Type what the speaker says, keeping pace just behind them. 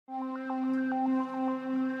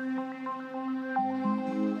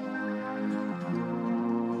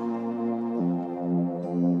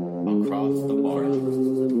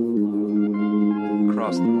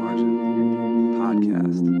Across the Margin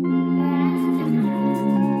podcast.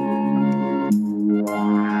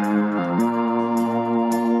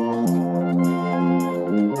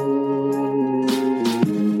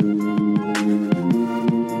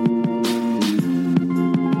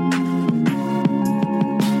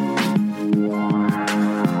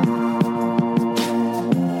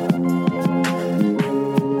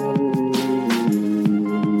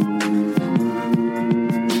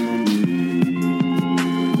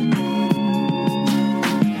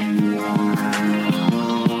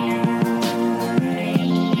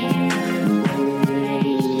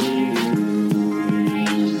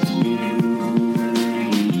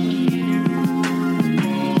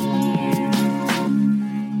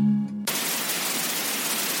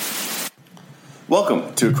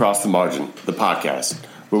 Welcome to Across the Margin, the podcast,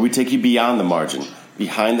 where we take you beyond the margin,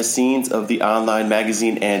 behind the scenes of the online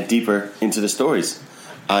magazine, and deeper into the stories.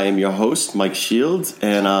 I am your host, Mike Shields,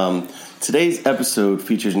 and today's episode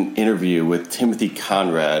features an interview with Timothy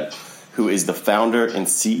Conrad, who is the founder and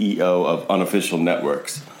CEO of Unofficial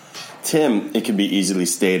Networks. Tim, it can be easily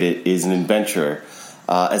stated, is an adventurer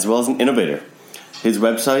as well as an innovator. His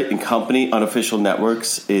website and company, Unofficial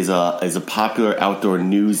Networks, is a popular outdoor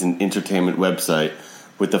news and entertainment website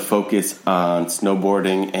with a focus on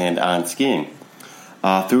snowboarding and on skiing.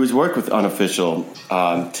 Through his work with Unofficial,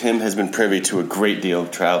 Tim has been privy to a great deal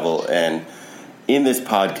of travel, and in this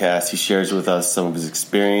podcast, he shares with us some of his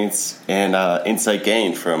experience and insight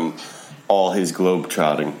gained from all his globe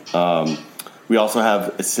trotting. We also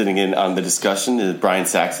have sitting in on the discussion is Brian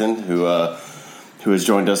Saxon, who has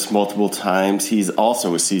joined us multiple times. He's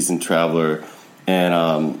also a seasoned traveler,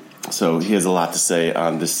 and so he has a lot to say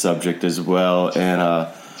on this subject as well. And,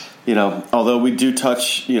 although we do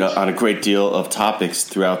touch, on a great deal of topics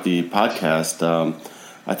throughout the podcast,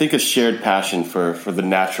 I think a shared passion for the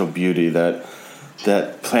natural beauty that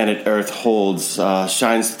planet Earth holds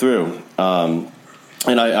shines through. And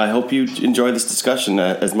I hope you enjoy this discussion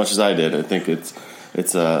as much as I did. I think it's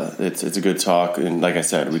a good talk, and like I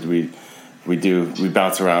said, we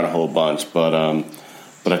bounce around a whole bunch, but I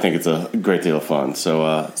think it's a great deal of fun.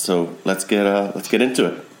 So let's get into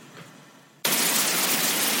it.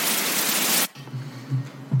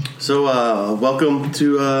 So welcome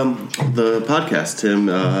to the podcast, Tim.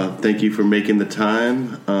 Thank you for making the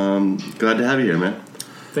time. Glad to have you here, man.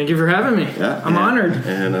 Thank you for having me. Yeah, I'm honored.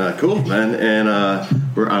 And cool, man. And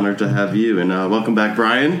we're honored to have you. And welcome back,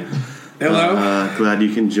 Brian. Hello. Glad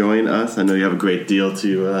you can join us. I know you have a great deal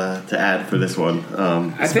to add for this one.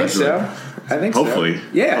 I think so. Hopefully. So.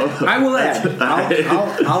 Yeah, I will add.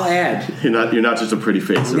 I'll add. You're not just a pretty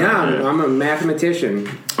face. No, I'm a mathematician.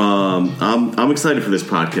 I'm excited for this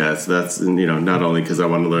podcast. That's not only because I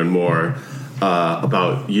want to learn more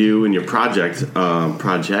about you and your projects, but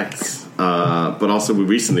also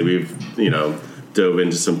we've dove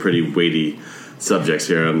into some pretty weighty subjects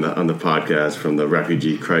here on the podcast, from the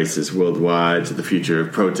refugee crisis worldwide to the future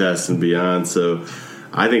of protests and beyond. So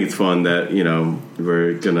I think it's fun that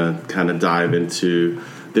we're gonna kind of dive into.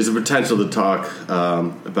 There's a potential to talk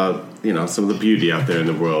about some of the beauty out there in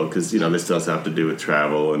the world, because this does have to do with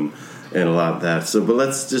travel and a lot of that. So, but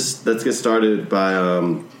let's get started by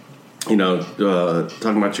talking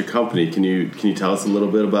about your company. Can you tell us a little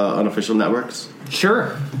bit about Unofficial Networks?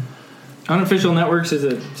 Sure. Unofficial Networks is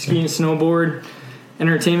a ski and snowboard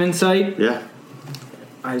entertainment site. Yeah.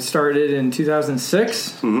 I started in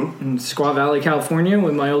 2006 in Squaw Valley, California,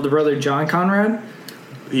 with my older brother, John Conrad.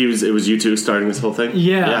 It was you two starting this whole thing?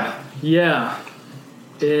 Yeah.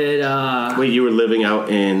 Wait, you were living out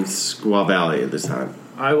in Squaw Valley at this time?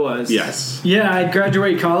 I was. Yes. Yeah, I'd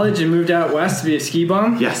graduated college and moved out west to be a ski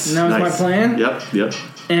bum. Yes. And that was my plan. Yep.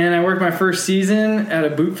 And I worked my first season at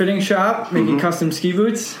a boot fitting shop, making custom ski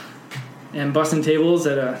boots, and bussing tables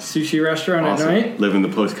at a sushi restaurant Awesome. at night. Living the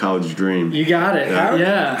post-college dream. You got it.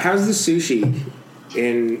 Yeah. How's the sushi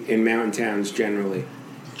in mountain towns generally?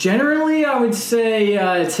 Generally, I would say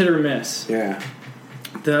it's hit or miss. Yeah.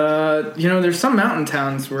 There's some mountain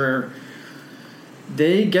towns where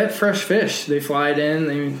they get fresh fish. They fly it in.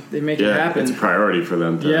 They make it happen. It's a priority for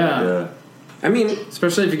them. Yeah. I mean,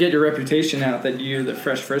 especially if you get your reputation out that you're the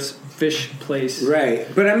fresh fish place. Right.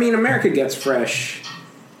 But I mean, America gets fresh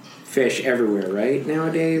fish everywhere, right,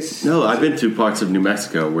 nowadays? No, I've been to parts of New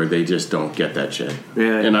Mexico where they just don't get that shit.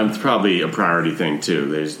 Yeah. And it's probably a priority thing too.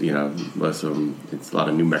 There's, less of them, it's a lot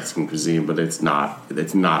of New Mexican cuisine, but it's not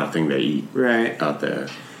a thing they eat out there.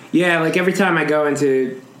 Yeah, like every time I go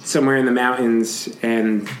into somewhere in the mountains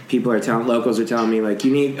and locals are telling me, like,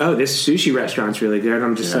 this sushi restaurant's really good.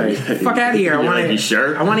 I'm just like, fuck out of here. I want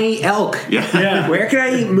to eat elk. Yeah. Where can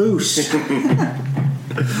I eat moose?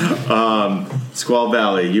 Squaw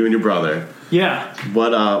Valley, you and your brother. Yeah.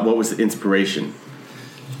 What was the inspiration?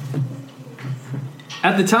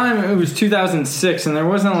 At the time, it was 2006, and there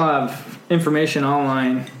wasn't a lot of information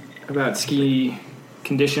online about ski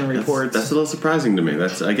condition reports. That's a little surprising to me.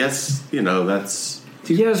 I guess, that's...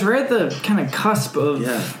 Yeah, it was right at the kind of cusp of,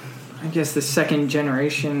 Yeah. I guess, the second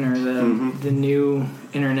generation or the new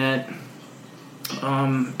internet.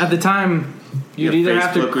 At the time, you'd either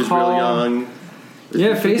have to Facebook was call... real young.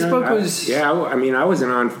 Yeah, Facebook was... Yeah, I mean, I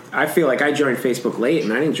wasn't on... I feel like I joined Facebook late,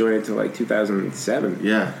 and I didn't join it until, 2007.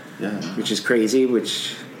 Yeah. Which is crazy,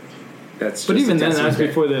 which... That's But just even a then, that was testament.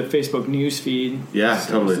 before the Facebook news feed. Yeah,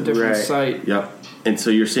 So totally. It was a different Right. site. Yep. And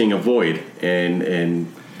so you're seeing a void, and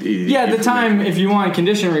Yeah, at the time, if you wanted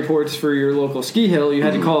condition reports for your local ski hill, you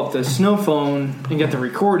had to call up the snow phone and get the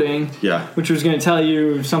recording, Yeah. which was going to tell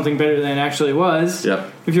you something better than it actually was.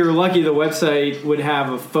 Yep. If you were lucky, the website would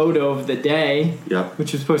have a photo of the day, Yep.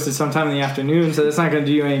 which was posted sometime in the afternoon, so that's not going to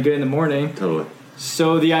do you any good in the morning. Totally.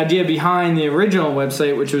 So the idea behind the original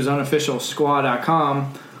website, which was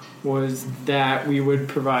unofficialsquaw.com, was that we would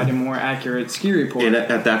provide a more accurate ski report. And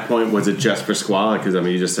at that point, was it just for squaw? Because,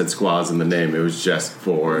 you just said squaws in the name. It was just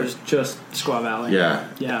for... It was just Squaw Valley. Yeah.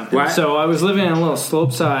 Yeah. Why- So I was living in a little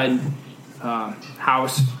slopeside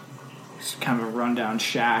house. It's kind of a rundown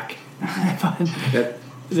shack.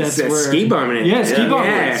 That's where ski bumming it. Yeah, ski bumming.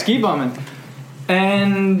 Yeah. Ski bumming.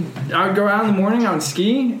 And I'd go out in the morning, I would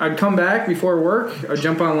ski. I'd come back before work. I'd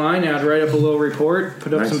jump online and I'd write up a little report,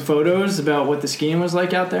 put up Nice. some photos about what the skiing was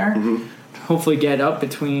like out there. Hopefully get up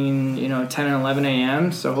between 10 and 11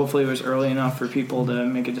 a.m. So hopefully it was early enough for people to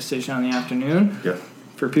make a decision on the afternoon. Yep.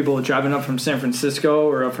 For people driving up from San Francisco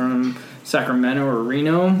or up from Sacramento or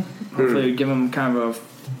Reno, hopefully it would give them kind of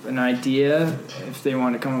an idea if they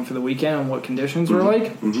wanted to come up for the weekend and what conditions were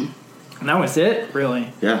like. And that was it,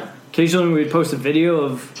 really. Yeah. Occasionally we'd post a video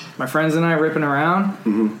of my friends and I ripping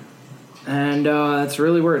around. And that's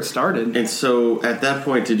really where it started. And so, at that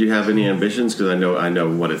point, did you have any ambitions? Because I know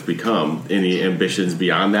what it's become. Any ambitions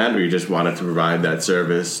beyond that, or you just wanted to provide that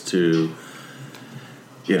service to,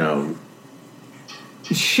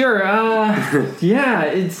 Sure. Yeah,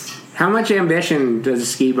 it's... How much ambition does a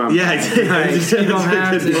ski bum? Yeah, exactly. You don't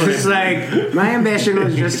have to. It's like my ambition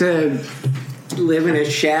was just to live in a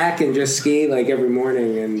shack and just ski every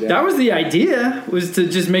morning. And That was the idea, was to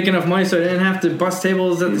just make enough money so I didn't have to bust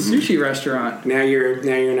tables at the sushi restaurant. now you're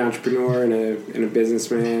an entrepreneur and a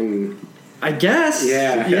businessman. I guess.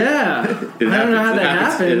 Yeah. Yeah. I don't know how that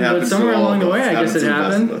happened, but somewhere along the way, I guess it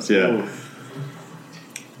happened. Yeah.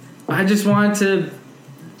 I just wanted to...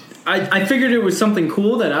 I figured it was something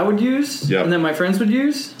cool that I would use Yep. and that my friends would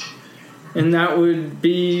use. And that would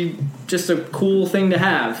be just a cool thing to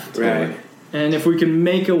have. Right. And if we can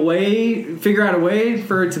figure out a way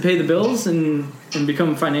for it to pay the bills and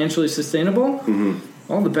become financially sustainable,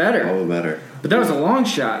 all the better. All the better. But that was a long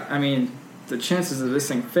shot. I mean, the chances of this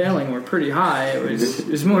thing failing were pretty high. It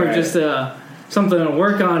was more of just something to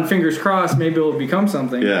work on, fingers crossed, maybe it'll become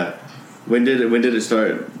something. Yeah. When did it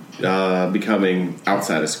start becoming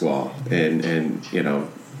outside of squaw and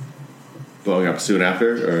blowing up soon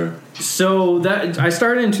after? Or So that I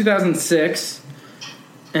started in 2006.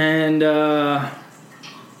 And I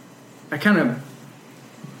kind of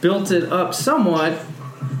built it up somewhat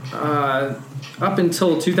up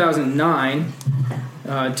until 2009,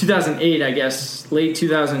 2008, I guess, late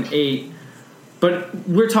 2008. But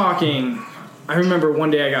we're talking... I remember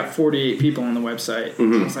one day I got 48 people on the website.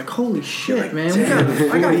 I was like, holy shit, man.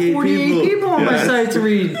 I got 48 people on my site to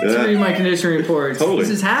read my condition reports. Totally.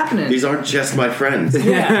 This is happening. these aren't just my friends.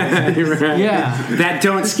 Yeah. Yeah. That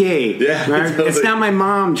don't ski. Yeah, Right? totally. It's not my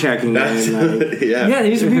mom checking in. Yeah. Yeah,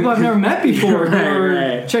 these are people I've never met before who are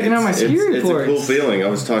Right. checking out my ski It's a reports. cool feeling. I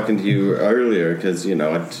was talking to you earlier because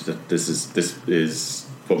this is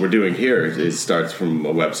what we're doing here. It starts from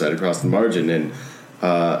a website across the margin, and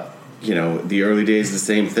the early days, the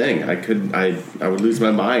same thing. I would lose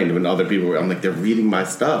my mind when other people were. I'm like, they're reading my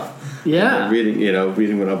stuff. Yeah. They're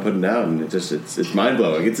reading what I'm putting out, and it's mind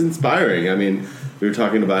blowing. It's inspiring. I mean, we were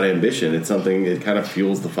talking about ambition. It's something. It kind of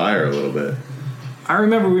fuels the fire a little bit. I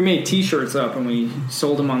remember we made T-shirts up and we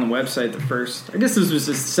sold them on the website the first. I guess this was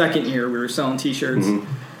the second year we were selling T-shirts,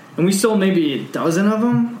 and we sold maybe a dozen of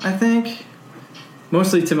them. I think,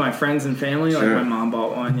 mostly to my friends and family. Sure. Like my mom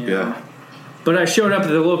bought one. You know? Yeah. But I showed up at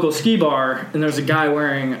the local ski bar and there's a guy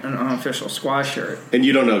wearing an unofficial squaw shirt. And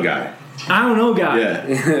you don't know Guy. I don't know guy. Yeah.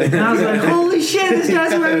 And I was like, holy shit, this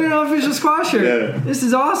guy's wearing an unofficial squaw shirt. Yeah. This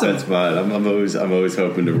is awesome. That's fine. I'm always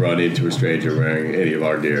hoping to run into a stranger wearing any of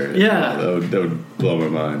our gear. Yeah. That would blow my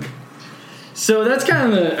mind. So that's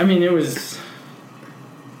kind of it was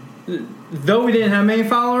though we didn't have many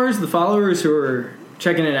followers, the followers who were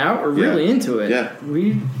checking it out were really into it. Yeah.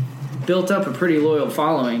 We built up a pretty loyal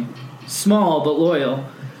following. Small, but loyal.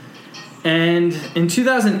 And in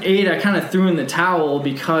 2008, I kind of threw in the towel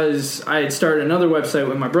because I had started another website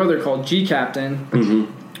with my brother called G Captain,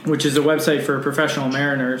 which is a website for professional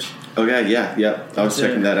mariners. Okay, yeah. I was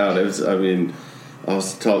checking that out. I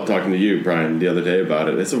was talking to you, Brian, the other day about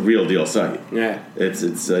it. It's a real deal site. Yeah. It's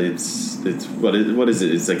what is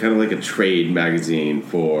it? It's like kind of like a trade magazine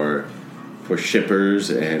for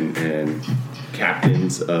shippers and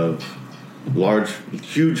captains of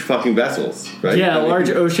huge fucking vessels, right? Yeah, large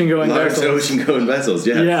ocean-going vessels. Large ocean-going vessels,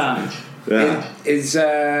 yes. Yeah.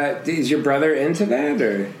 Is your brother into that,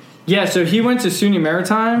 or? Yeah, so he went to SUNY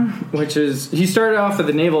Maritime, he started off at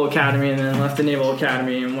the Naval Academy and then left the Naval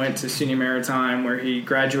Academy and went to SUNY Maritime, where he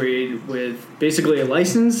graduated with basically a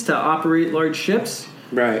license to operate large ships.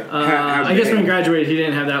 Right. I guess when he graduated, he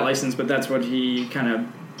didn't have that license, but that's what he kind of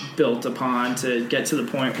built upon to get to the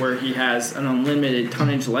point where he has an unlimited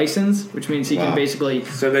tonnage license, which means he can basically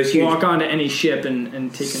walk onto any ship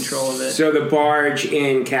and take control of it. So the barge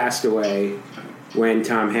in Castaway, when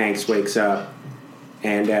Tom Hanks wakes up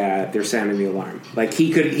and they're sounding the alarm, like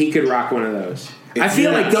he could rock one of those. I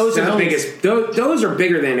feel like those are the biggest. Those are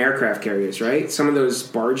bigger than aircraft carriers, right? Some of those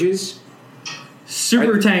barges.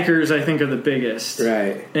 Super tankers, I think, are the biggest.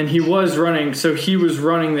 Right. And he was running the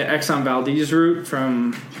Exxon Valdez route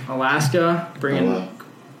from Alaska,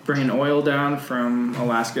 bringing oil down from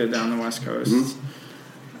Alaska down the West Coast.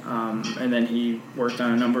 And then he worked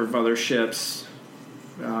on a number of other ships,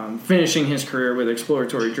 finishing his career with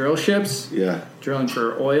exploratory drill ships, drilling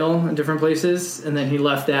for oil in different places. And then he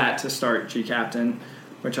left that to start G Captain,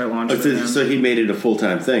 which I launched with him. So he made it a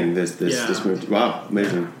full-time thing, this move. Wow,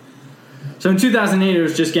 amazing. So in 2008, it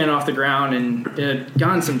was just getting off the ground, and it had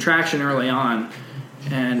gotten some traction early on.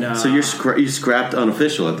 And so you scrapped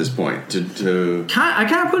Unofficial at this point to I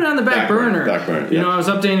kind of put it on the back burner. You know, I was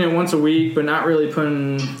updating it once a week, but not really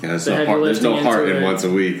putting there's no heart in once a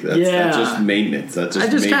week. That's just maintenance. That's just I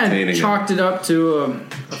just kind of chalked it up to a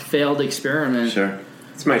failed experiment. Sure.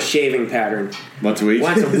 It's my shaving pattern. Once a week?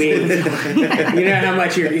 Once a week. You know how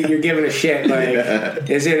much you're giving a shit. Like,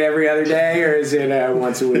 is it every other day or is it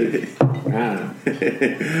once a week? I don't know.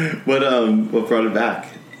 What brought it back?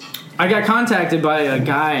 I got contacted by a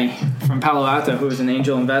guy from Palo Alto who was an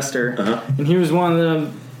angel investor, and he was one of the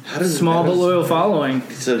small but loyal following.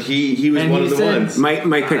 So he was one of the ones.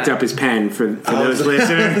 Mike picked up his pen for those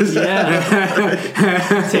listeners.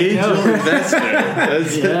 Angel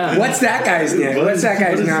investor. What's that guy's name? What's that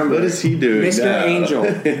guy's number? What is he doing? Mr. Angel.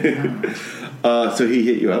 So he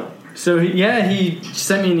hit you up. So he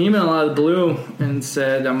sent me an email out of the blue and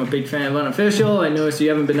said, "I'm a big fan of Unofficial. I noticed you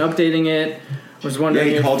haven't been updating it. Was wondering."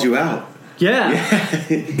 Yeah, he called you out. Yeah.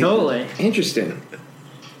 Totally. Interesting.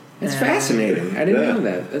 It's fascinating. I didn't know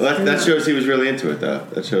that. That shows he was really into it, though.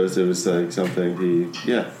 That shows it was like something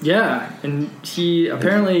Yeah, and he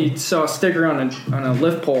apparently saw a sticker on a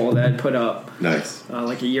lift pole that I'd put up. Nice.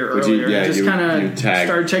 Like a year earlier. Just kind of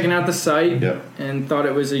started checking out the site and thought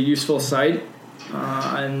it was a useful site.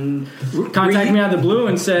 And contacted me out of the blue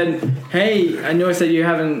and said, "Hey, I noticed that you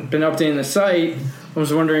haven't been updating the site. I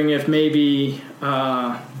was wondering if maybe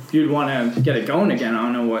you'd want to get it going again. I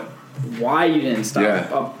don't know why you didn't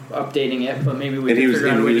stop updating it, but maybe we could figure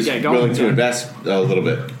out a way to get it going." Willing to invest a little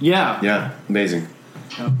bit. Yeah, amazing.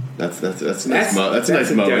 Yep. That's a nice moment.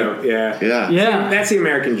 Yeah. That's the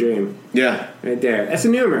American dream. Yeah, right there. That's the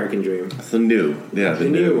new American dream. That's the new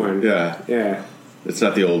one. Yeah. It's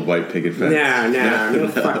not the old white picket fence. No,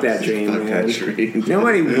 fuck that dream, fuck man. That dream.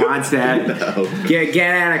 Nobody wants that. No.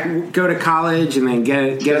 Go to college and then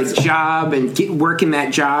get a job and work in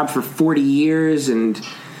that job for 40 years and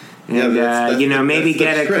maybe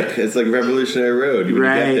get a trick. It's like Revolutionary Road. You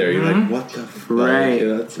get there, you're like, what the fuck? Right.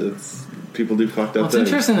 It's people do fucked up things.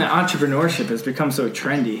 It's interesting that entrepreneurship has become so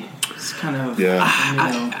trendy. It's kind of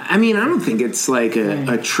I mean, I don't think it's like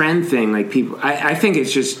a trend thing. Like people, I think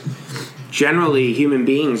it's just. Generally, human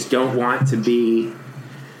beings don't want to be.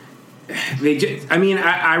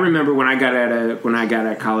 I remember when I got out of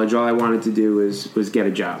college, all I wanted to do was get a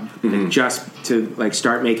job, and just to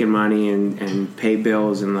start making money and pay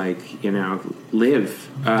bills and live.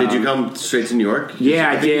 Did you come straight to New York?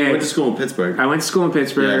 I did. You went to school in Pittsburgh. I went to school in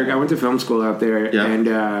Pittsburgh. I went to film school out there, and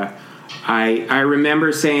I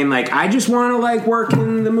remember saying I just want to work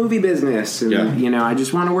in the movie business, and I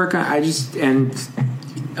just want to work on.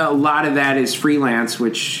 a lot of that is freelance,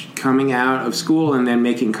 which coming out of school and then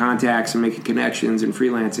making contacts and making connections and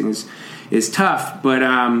freelancing is tough. But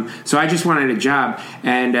so I just wanted a job,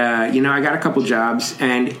 and I got a couple jobs,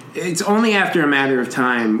 and it's only after a matter of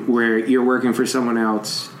time where you're working for someone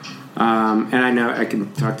else. And I know I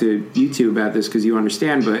can talk to you two about this because you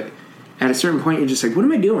understand, but at a certain point you're just like, what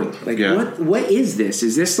am I doing? Like, what is this?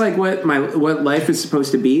 Is this like what life is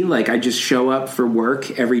supposed to be? Like, I just show up for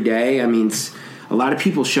work every day. I mean, a lot of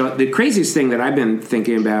people show up. The craziest thing that I've been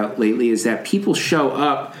thinking about lately is that people show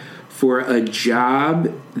up for a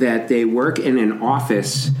job that they work in an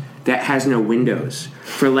office that has no windows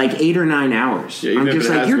for like 8 or 9 hours. Yeah, I'm just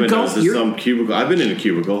like, you're some cubicle. I've been in a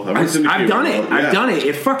cubicle. I've done it. Yeah. I've done it.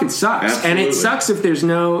 It fucking sucks. Absolutely. And it sucks if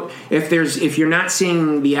if you're not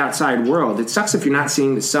seeing the outside world. It sucks if you're not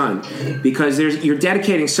seeing the sun, because you're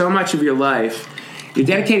dedicating so much of your life. You're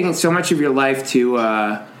dedicating so much of your life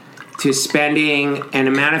to spending an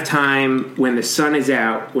amount of time when the sun is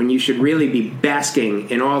out, when you should really be basking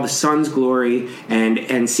in all the sun's glory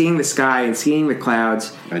and seeing the sky and seeing the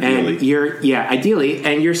clouds. Ideally. Ideally,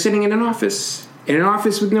 and you're sitting in an office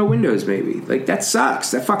with no windows, maybe. Like, that sucks.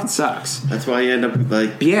 That fucking sucks. That's why you end up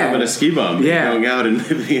having a ski bum, going out and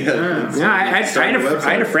I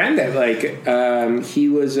had a friend that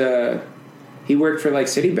he worked for like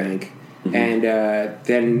Citibank. Mm-hmm. And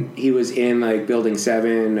then he was in like Building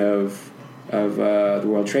 7 of the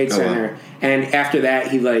World Trade Center, and after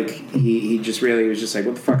that he just really was just like,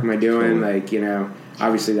 what the fuck am I doing? Cool. Like,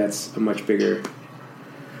 obviously that's a much bigger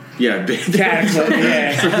catalyst.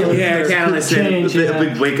 Catalyst. A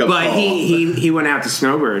big wake up. But he went out to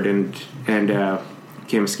snowbird and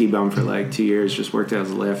became a ski bum for like 2 years. Just worked out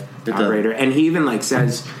as a lift operator, and he even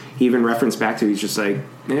referenced back to, he's just like,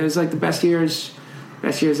 it was like the best years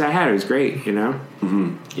I had. It was great,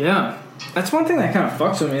 Mm-hmm. Yeah, that's one thing that kind of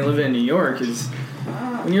fucks with me living in New York is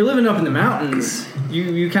when you're living up in the mountains,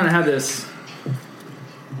 you kind of have this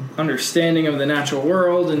understanding of the natural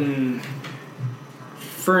world, and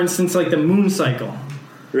for instance, like the moon cycle.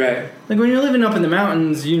 Right. Like when you're living up in the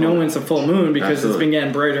mountains, when it's a full moon because It's been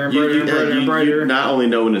getting brighter and brighter and brighter. You not only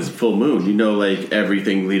know when it's a full moon, like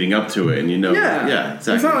everything leading up to it, and Yeah,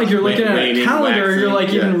 exactly. It's not like you're looking at a calendar. Waxing, you're like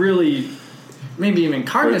even really. Maybe even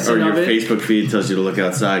cognizant of it. Or your Facebook feed tells you to look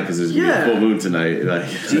outside because there's going to be a full moon tonight.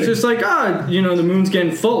 It's just like, the moon's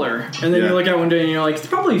getting fuller. And then you look out one day and you're like, it's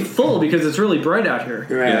probably full because it's really bright out here.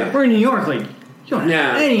 Right. Yeah. We're in New York, like, you don't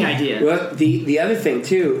have any idea. Well, the other thing,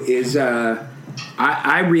 too, is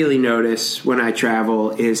I really notice when I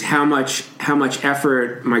travel is how much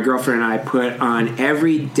effort my girlfriend and I put on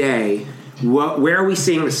every day. Where are we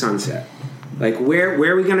seeing the sunset? Like, where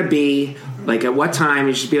are we going to be? Like, at what time?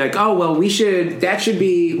 You should be like, oh, well, we should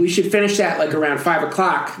finish that like around 5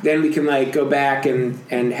 o'clock. Then we can like go back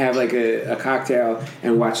and have like a cocktail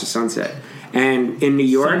and watch the sunset. And in New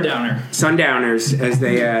York, sundowners, as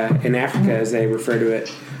they in Africa as they refer to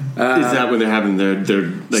it. Is that when they're having their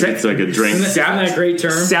it's like a drink? Isn't that a great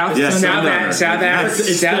term? South Africa.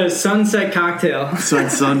 It's the sunset cocktail.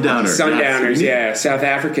 Sundowners, yeah. South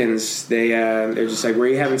Africans, they're just like, where are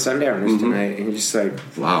you having sundowners tonight? And you're just like,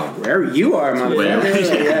 wow, wherever you are,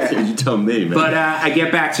 motherfucker. You tell me, man. But I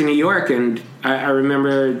get back to New York, and I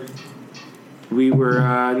remember we were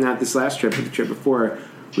not this last trip, but the trip before.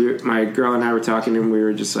 My girl and I were talking, and we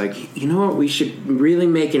were just like, you know what? We should really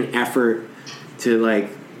make an effort to like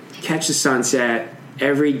catch the sunset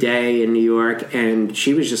every day in New York. And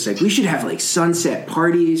she was just like, we should have like sunset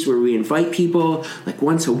parties where we invite people like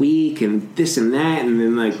once a week and this and that, and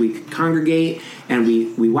then like we congregate and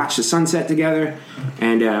we watch the sunset together.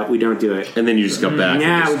 And we don't do it. And then you just got back.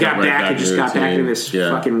 Yeah, we got back and just got back in this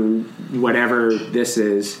fucking whatever this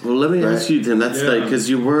is. Well, let me ask you then. That's like, because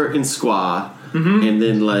you were in Squaw. Mm-hmm. And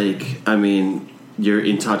then, like, I mean, you're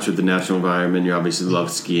in touch with the natural environment. You obviously love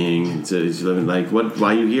skiing. So you're living, like,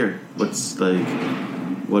 why are you here?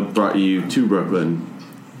 What brought you to Brooklyn?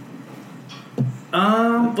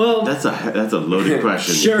 Well, that's a loaded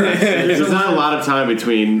question. Sure, there's not a lot of time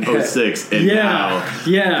between 06 and now.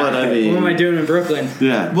 Yeah, but I mean, what am I doing in Brooklyn?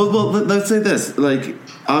 Yeah, well, let's say this. Like,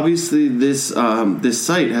 obviously, this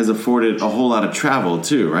site has afforded a whole lot of travel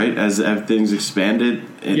too, right? As things expanded.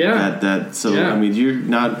 I mean, you're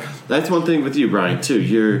not. That's one thing with you, Brian, too.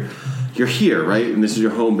 You're here, right? And this is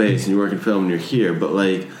your home base, and you work in film, and you're here. But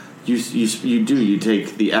like, you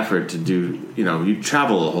take the effort to do. You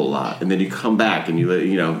travel a whole lot, and then you come back, and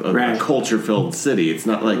a culture-filled city. It's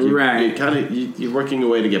not like you're working a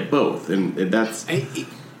way to get both, and that's.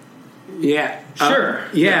 Yeah. Sure.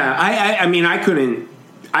 I mean, I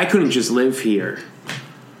couldn't just live here.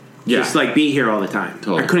 Yeah. Just like be here all the time.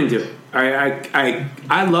 Totally. I couldn't do it.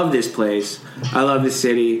 I love this place. I love the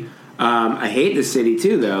city. I hate the city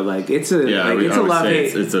too, though. Like it's a love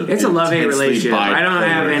hate. It's a love hate relationship. I don't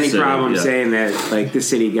have any problem saying that. Like the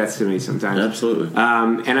city gets to me sometimes. Absolutely.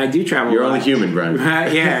 And I do travel. You're only human, Brian.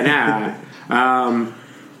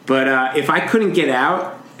 But if I couldn't get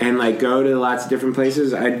out and like go to lots of different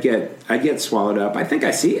places, I'd get swallowed up. I think I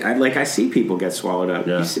see people get swallowed up.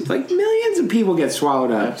 Yeah. You see, like millions of people get swallowed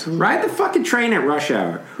up. Absolutely. Ride the fucking train at rush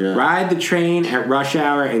hour. Yeah. Ride the train at rush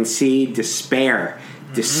hour and see despair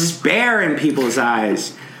in people's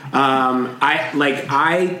eyes.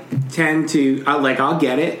 I tend to I'll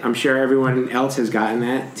get it. I'm sure everyone else has gotten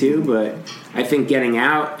that too, but I think getting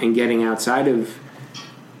out and getting outside of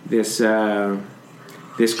this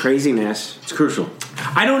this craziness, it's crucial.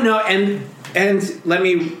 I don't know, and let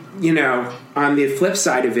me, on the flip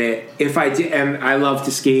side of it, if I did, and I love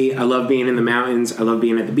to ski, I love being in the mountains, I love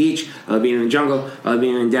being at the beach, I love being in the jungle, I love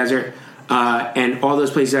being in the desert, and all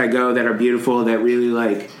those places I go that are beautiful, that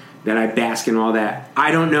really that I bask in all that.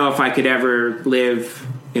 I don't know if I could ever live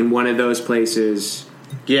in one of those places.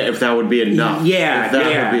 Yeah, if that would be enough. Yeah, if that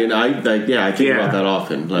would be I think about that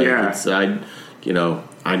often.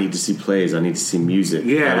 I need to see plays. I need to see music.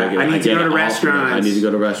 Yeah, I need to go to restaurants. I need to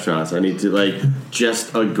go to restaurants. I need to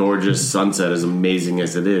just a gorgeous sunset, as amazing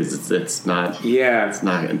as it is. It's not. Yeah, it's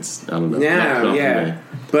not. It's I don't know. No, yeah.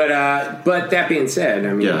 But that being said,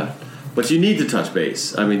 I mean, yeah. But you need to touch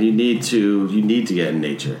base. I mean, you need to get in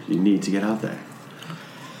nature. You need to get out there.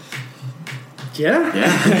 Yeah.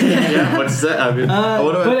 Yeah. What's that? I mean,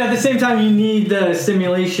 but at the same time, you need the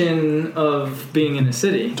stimulation of being in a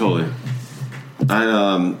city. Totally.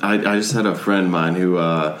 I just had a friend of mine who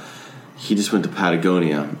he just went to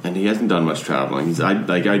Patagonia, and he hasn't done much traveling.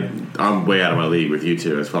 I'm way out of my league with you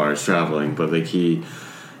two as far as traveling, but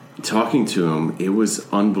talking to him, it was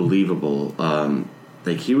unbelievable.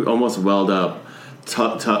 He almost welled up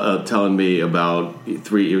telling me about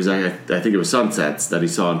three. It was I think it was sunsets that he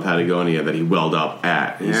saw in Patagonia that he welled up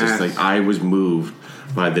at. He's just like, I was moved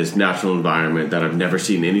by this natural environment that I've never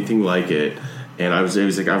seen anything like it. And I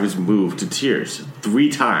was moved to tears 3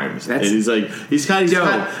 times. And he's kind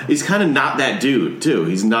of not that dude too.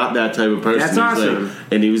 He's not that type of person. That's awesome.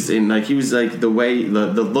 He was like the way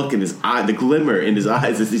the look in his eye, the glimmer in his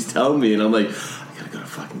eyes as he's telling me, and I'm like, I gotta go to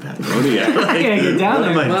fucking Patagonia. I gotta get down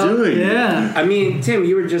there. What am I doing? Yeah. I mean, Tim,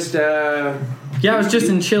 you were just I was just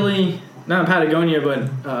in Chile, not in Patagonia,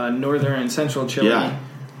 but northern and central Chile. Yeah.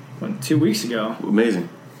 2 weeks ago. Amazing.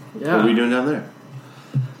 Yeah. What were you doing down there?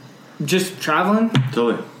 Just traveling.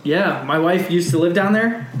 Totally. Yeah, my wife used to live down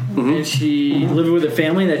there, and she lived with a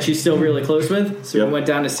family that she's still really close with, so we went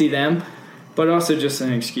down to see them, but also just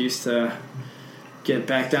an excuse to get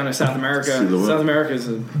back down to South America. South America is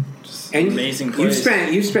an amazing place.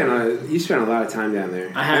 You spent a lot of time down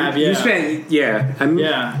there. I have,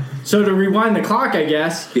 yeah. So to rewind the clock, I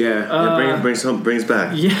guess. Brings us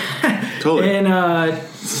back. Yeah, totally. And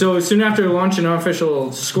so soon after launching Unofficial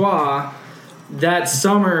Squaw, that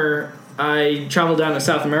summer, I traveled down to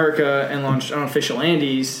South America and launched Unofficial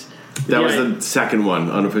Andes. That was the second one,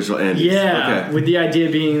 Unofficial Andes. Yeah, okay. With the idea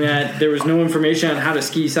being that there was no information on how to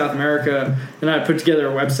ski South America, and I put together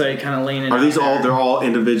a website kind of laying it out. Are these all, they're all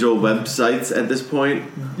individual websites at this point?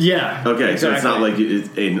 Yeah. Okay, exactly. So it's not like it's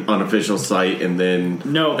an unofficial site and then...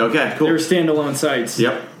 No. Okay, cool. They were standalone sites.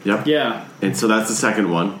 Yep. Yeah. And so that's the second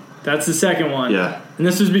one. That's the second one. Yeah. And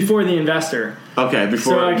this was before the investor. Okay,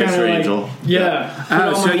 before Mr. Angel. Put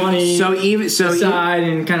all my money aside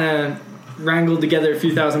and kind of wrangled together a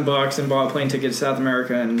few $1,000 and bought a plane ticket to South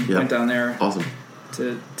America and went down there. Awesome.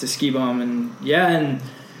 To ski bum and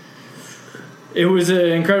it was an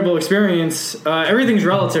incredible experience. Everything's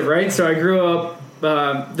relative, right? So I grew up.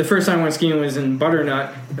 The first time I went skiing was in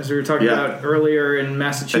Butternut, as we were talking about earlier in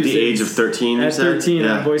Massachusetts. At the age of 13, At 13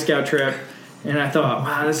 on a Boy Scout trip. And I thought,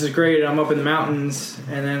 wow, this is great. I'm up in the mountains.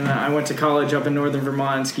 And then I went to college up in northern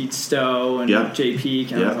Vermont and skied Stowe and Jay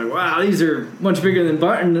Peak. And I was like, wow, these are much bigger than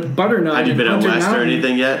Butternut. Had you been out west or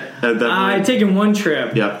anything yet? I'd taken one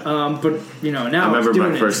trip. Yep. But, now I remember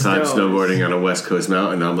my first time snowboarding on a West Coast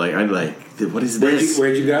mountain. I'm like, what is this?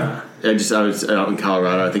 Where'd you go? I was out in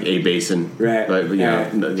Colorado. I think A Basin, right? But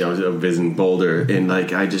I was visiting Boulder, and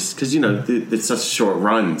because it's such short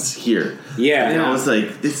runs here. Yeah, and I was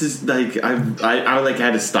like, this is like I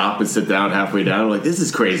had to stop and sit down halfway down. I'm like, this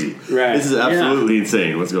is crazy. Right? This is absolutely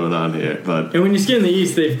insane. What's going on here? But when you ski in the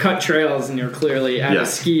east, they've cut trails, and you're clearly at a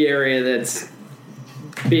ski area that's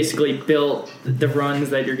basically built the runs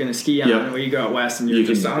that you're going to ski on. Yep. Where you go out west and you're You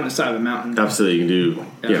just can- on the side of a mountain. Absolutely, you can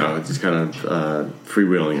do. You Yeah. know, it's just kind of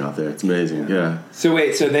freewheeling out there. It's amazing. Yeah. So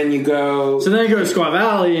wait, so then you go. So then I go to Squaw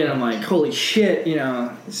Valley, and I'm like, holy shit,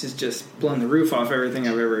 this is just blowing the roof off everything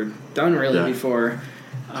I've ever done really Yeah. before.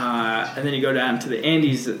 And then you go down to the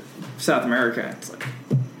Andes, South America. It's like,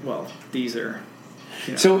 well, these are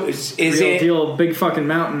So is real it? deal big fucking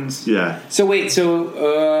mountains. Yeah. So wait,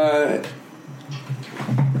 so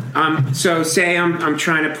so say I'm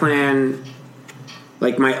trying to plan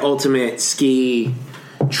like my ultimate ski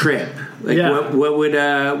trip. Like Yeah.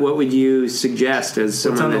 what would you suggest as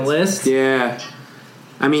someone on the that's- list? Yeah,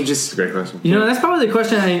 I mean It's just a great question. That's probably the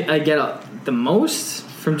question I get the most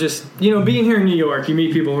from just, being here in New York. You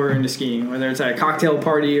meet people who are into skiing, whether it's at a cocktail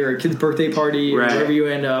party or a kid's birthday party or Right. wherever you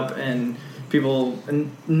end up, and people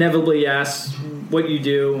inevitably ask what you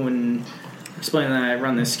do and explain that I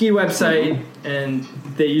run this ski website, and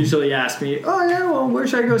they usually ask me, oh yeah, well, where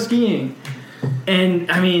should I go skiing?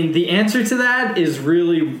 And I mean, the answer to that is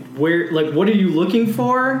really what are you looking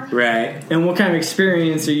for? right. And what kind of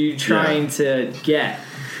experience are you trying to get?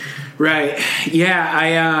 Right.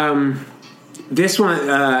 Yeah, this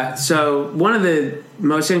one so one of the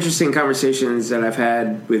most interesting conversations that I've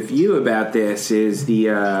had with you about this is the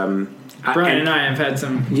Brian and I have had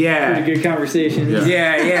some Yeah. pretty good conversations.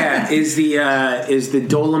 yeah, is the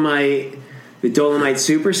Dolomite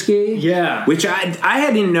Super Ski? Yeah. Which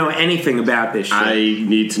I didn't know anything about this shit. I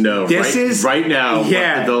need to know This is- right now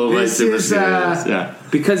yeah, what the Dolomite this Super is, Ski is. Yeah.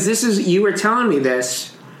 because you were telling me this,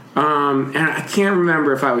 and I can't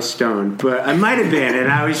remember if I was stoned, but I might have been,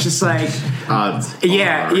 and I was just like, Odds.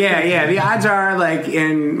 yeah. The odds are like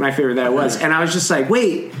in my favor that it was, and I was just like,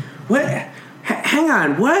 wait, what? Hang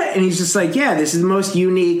on, what? And he's just like, yeah, this is the most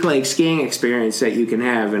unique like skiing experience that you can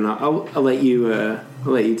have, and I'll let you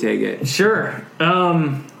take it. Sure.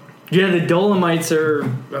 The Dolomites are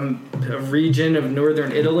a region of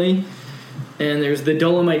northern Italy. And there's the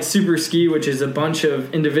Dolomite Super Ski, which is a bunch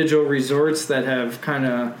of individual resorts that have kind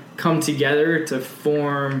of come together to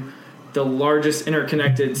form the largest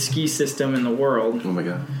interconnected ski system in the world. Oh my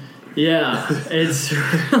god. Yeah, it's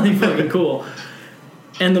really fucking cool.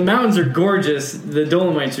 And the mountains are gorgeous. The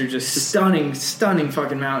Dolomites are just stunning, stunning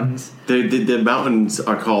fucking mountains. The mountains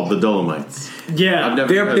are called the Dolomites. Yeah. I've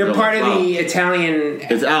never heard They're part of Wow. the Italian.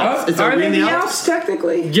 It's Alps. It's are are we they in the the Alps Alps?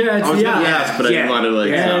 technically? Yeah, it's I was the gonna Alps. ask, but I didn't Yeah. want to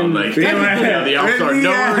like sound like Yeah. the Alps are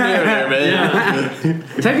nowhere near there, man.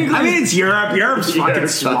 Technically, I mean, it's Europe. Europe's fucking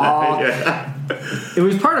small. Yeah. it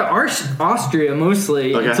was part of Austria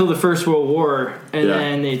mostly Okay. until the First World War, and Yeah.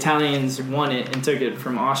 then the Italians won it and took it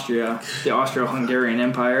from Austria, the Austro-Hungarian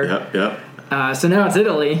Empire. Yep. So now it's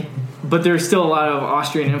Italy, but there's still a lot of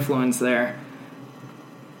Austrian influence there.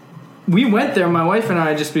 We went there, my wife and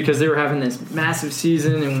I, just because they were having this massive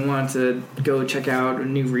season and we wanted to go check out a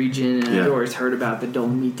new region. And Yeah. I'd always heard about the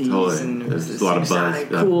Dolomites, Totally. and it was There's this a lot of buzz. exotic,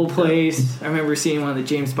 Yeah. cool place. I remember seeing one of the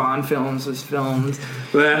James Bond films was filmed.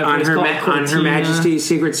 But on It's her, called on Her Cortina. Majesty's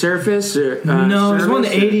Secret Service? Or, No, it was one of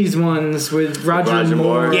the Service? 80s ones with Roger Roger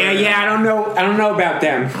Moore. Moore. Yeah, I don't know about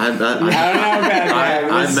them. I don't know about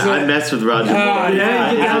them. I messed with Roger Moore.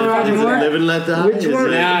 yeah, you get down with Roger Is it Moore? Live and Let Die? Which Is one?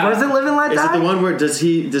 it- Yeah. Was it Live and Let Is Die? it the one where does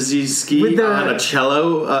he ski With the- on a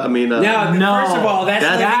cello? No, No. first of all, that's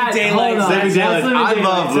That's- Living hold Daylights. on. Living That's Daylights. Living I Daylights.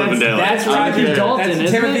 love Living Daylights. That's Timothy Roger Dalton, That's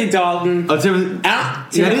isn't Timothy it? Dalton. Oh, Timothy. Ah,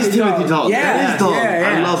 Yeah, it is Timothy Dalton. Yeah, That is Dalton.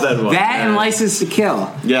 yeah. I love that one. That and License to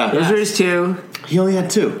Kill. Yeah. Those are his two. He only had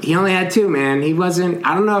two. He only had two, man. He wasn't.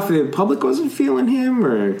 I don't know if the public wasn't feeling him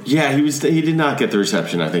or. Yeah, he did not get the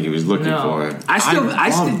reception I think he was looking No. for. I still-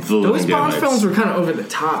 love the Those Living Bond Daylights. films were kind of over the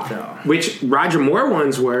top, though. Which Roger Moore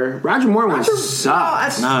ones were. Roger Moore ones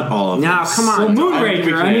sucked. Not all of them. No, come on. Well,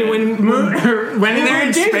 Moonraker. I mean, when they're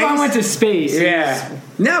in James space. Bond went to space, Yeah.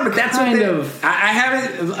 No, but that's Kind what of. I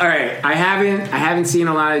haven't. All right, I haven't seen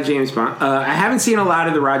a lot of James Bond. I haven't seen a lot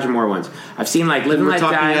of the Roger Moore ones. I've seen like Live and Let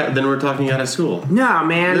Die. Then we're talking out of school. No,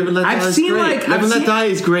 man. Live and Let Die I've is seen great. like Live I've and Let seen, Die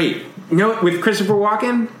is great. No, with Christopher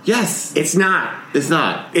Walken. Yes, It's not. it's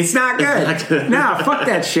not. It's not good. not good. No, fuck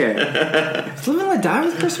that shit. Is Live and Let Die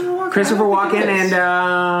with Christopher Walken? Christopher I don't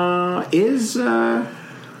Walken think it is. and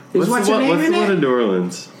is what's the her one, name what's in the one it? in New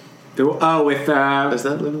Orleans? With Is that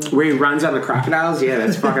Live and Let Die? where he runs on the crocodiles. Yeah,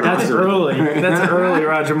 that's fucking That's awesome. early. That's early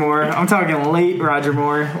Roger Moore. I'm talking late Roger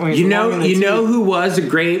Moore. when he's You long in the know tooth. who was a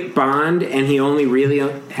great Bond, and he only really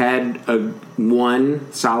had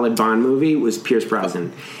one solid Bond movie was Pierce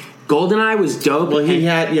Brosnan. GoldenEye was dope. Well, he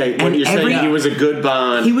had what and you're saying. He was a good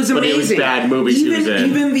Bond. He was but amazing. he was bad movies he was in.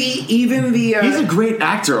 Even the He's a great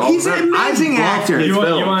actor. He's an amazing actor. You want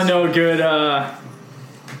to Films. know a good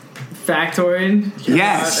factoid.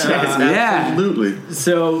 Yes. Yeah. Absolutely.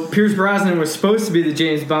 So Pierce Brosnan was supposed to be the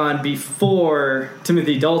James Bond before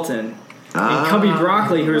Timothy Dalton. And Cubby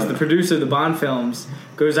Broccoli, who was the producer of the Bond films,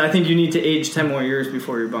 goes, I think you need to age 10 more years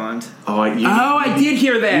before you're Bond. I did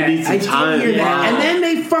hear that. You need some time. Did hear that. Wow. And then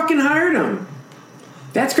they fucking hired him.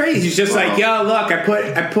 That's crazy. He's just like, yo, look, I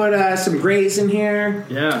put some grays in here.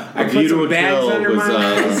 Yeah. I put some bags under my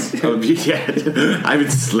eyes. I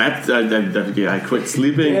haven't slept. I quit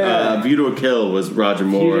sleeping. Yeah. View to a Kill was Roger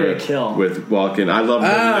Moore View to a Kill. with Walken. I love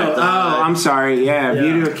I'm sorry. Yeah,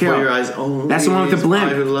 View to a Kill. For Your Eyes Only. That's the one with the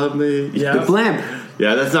blimp. Who love me. Yeah. The blimp.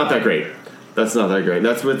 Yeah, that's not that great. That's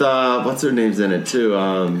with what's her name's in it too?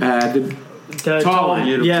 The The tall one.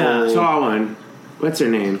 Beautiful. Yeah. tall one. What's her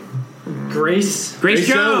name? Grace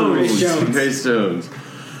Jones. Grace Jones.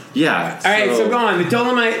 Yeah. All right, so go on. The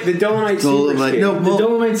Dolomite Super Ski. No, The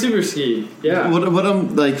Dolomite Super Ski. Yeah. What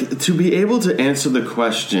I'm like to be able to answer the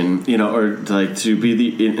question, or like to be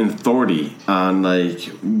the authority on like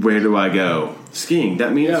where do I go skiing?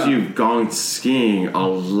 That means you've gone skiing a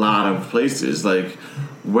lot of places. Like,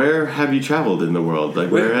 where have you traveled in the world?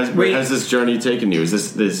 Like, where has this journey taken you? Is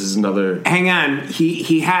this is another? Hang on,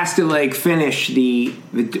 he has to like finish the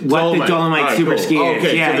Dolomite Super Ski is.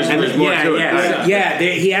 Okay, yeah, so there's more to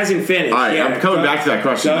it. He hasn't finished. All right, I'm coming back to that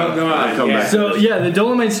question. Go on. I'm coming back. So yeah, the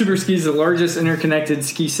Dolomite Super Ski is the largest interconnected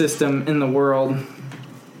ski system in the world.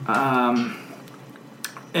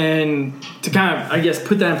 And to kind of, I guess,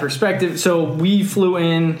 put that in perspective, so we flew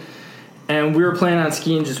in and we were planning on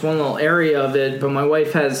skiing just one little area of it, but my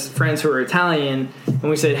wife has friends who are Italian, and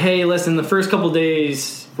we said, hey, listen, the first couple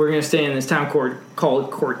days we're going to stay in this town called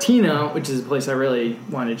Cortina, which is a place I really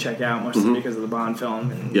wanted to check out, mostly because of the Bond film,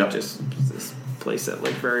 and just this place that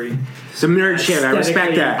like very some nerd shit. I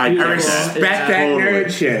respect that. I respect that nerd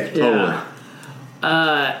shit. Yeah.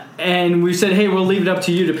 And we said, hey, we'll leave it up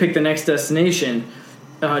to you to pick the next destination.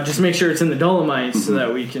 Just make sure it's in the Dolomites so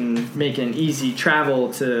that we can make an easy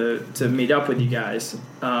travel to meet up with you guys.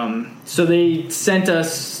 So they sent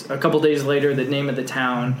us a couple days later the name of the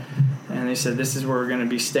town, and they said, this is where we're going to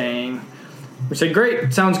be staying. We said,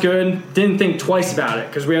 great, sounds good. Didn't think twice about it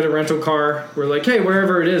because we had a rental car. We're like, hey,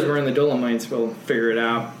 wherever it is, we're in the Dolomites, we'll figure it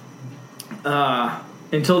out.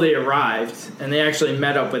 Until they arrived, and they actually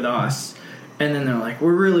met up with us. And then they're like,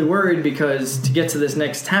 we're really worried because to get to this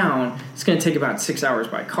next town, it's going to take about 6 hours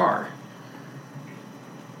by car.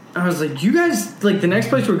 I was like, you guys, like the next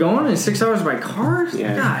place we're going is 6 hours by car?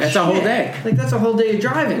 Yeah, gosh, that's a whole day. Like that's a whole day of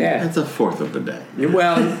driving. Yeah. That's a fourth of the day.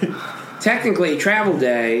 Well, technically, travel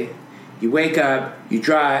day, you wake up, you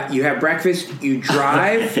drive, you have breakfast, you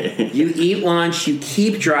drive, you eat lunch, you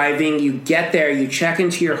keep driving, you get there, you check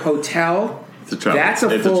into your hotel. It's a travel. That's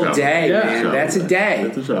a full day, man. That's a day.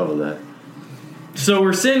 It's a travel day. So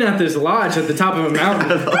we're sitting at this lodge at the top of a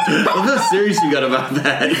mountain. I love how serious you got about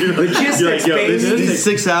that. Logistics, you're like, yo, this baby. is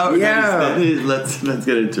 6 hours. Yeah. Let's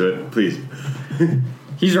get into it, please.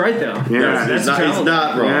 He's right though. Yeah, he's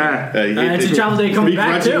not wrong. Yeah. It's a travel day coming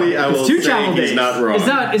back too. It's 2 travel days. He's not wrong.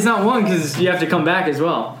 It's not one because you have to come back as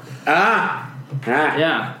well.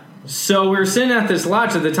 Yeah. So we were sitting at this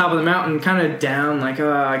lodge at the top of the mountain, kind of down, like,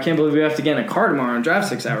 I can't believe we have to get in a car tomorrow and drive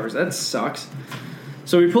 6 hours. That sucks.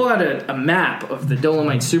 So we pull out a map of the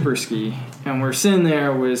Dolomite Super Ski, and we're sitting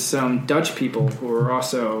there with some Dutch people who are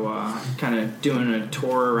also kind of doing a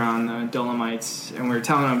tour around the Dolomites, and we were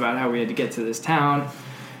telling them about how we had to get to this town,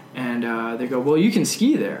 and they go, well, you can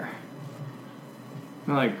ski there.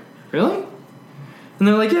 I'm like, really? And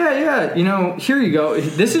they're like, yeah, here you go.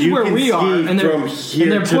 This is where we are. And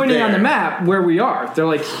they're pointing on the map where we are. They're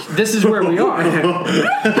like, this is where we are.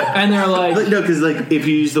 And they're like... No, because like, if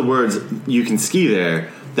you use the words, you can ski there,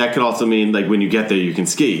 that could also mean like when you get there, you can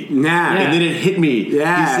ski. Nah. And then it hit me.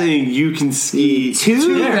 Yeah. He's saying you can ski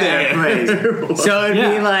to that place. So it'd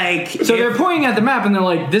be like... So they're pointing at the map and they're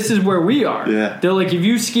like, this is where we are. Yeah. They're like, if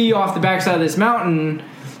you ski off the backside of this mountain...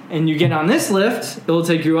 and you get on this lift, it'll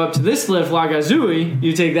take you up to this lift, Lagazui.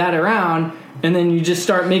 You take that around, and then you just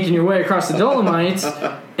start making your way across the Dolomites,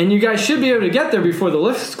 and you guys should be able to get there before the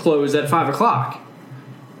lifts close at 5 o'clock.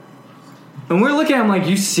 And we're looking at him like,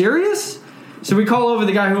 you serious? So we call over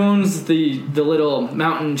the guy who owns the little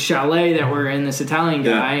mountain chalet that we're in, this Italian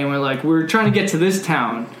guy, and we're like, we're trying to get to this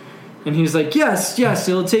town. And he's like, yes,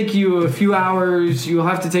 it'll take you a few hours. You'll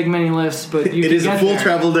have to take many lifts, but you It can is get a full there.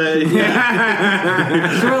 travel day. So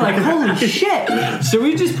we're like, holy shit. So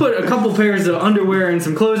we just put a couple pairs of underwear and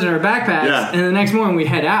some clothes in our backpacks, and the next morning we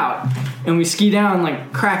head out. And we ski down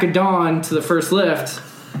like crack of dawn to the first lift.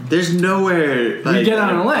 There's nowhere like, we get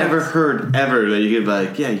on a lift. I've ever heard that you could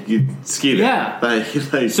like, you could ski there. Yeah.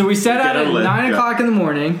 Like, So we set out at get on a lift, 9 o'clock in the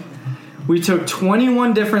morning. We took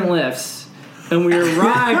 21 different lifts, and we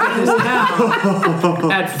arrived at this town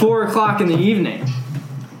at 4 o'clock in the evening.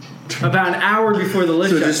 About an hour before the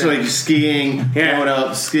lift. So just like skiing, going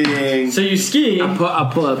up, skiing. So you ski. I'll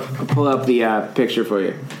pull up the picture for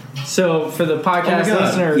you. So for the podcast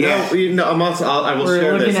listener, I will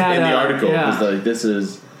share this in the article because like this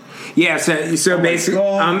is. Yeah, so basically,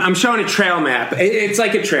 I'm showing a trail map. It's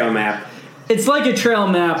like a trail map. It's like a trail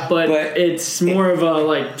map, but it's more of a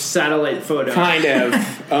like satellite photo. Kind of.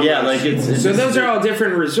 Yeah, like it's so those are all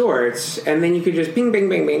different resorts, and then you could just bing, bing,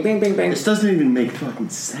 bing, bing, bing, bing, bing. This doesn't even make fucking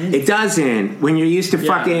sense. It doesn't. When you're used to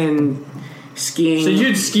fucking skiing. So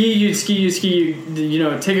you'd ski, you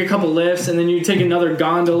know, take a couple lifts, and then you'd take another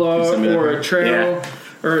gondola or a trail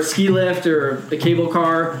or a ski lift or a cable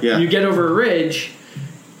car. Yeah. You get over a ridge,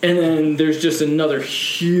 and then there's just another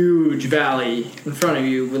huge valley in front of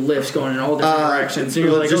you with lifts going in all different directions. So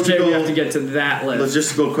you're like, okay, we have to get to that lift.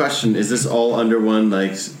 Logistical question: is this all under one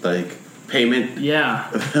like payment? Yeah.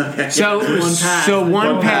 So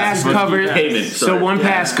one pass covers payment. So one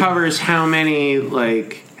pass covers how many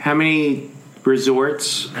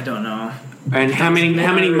resorts? I don't know. And how many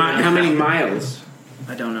miles?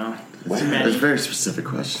 I don't know. That's a very specific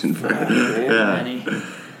question. Many.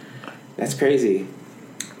 That's crazy.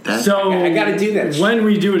 So I got to do that. When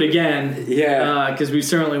we do it again, because we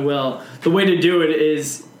certainly will. The way to do it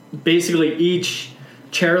is basically each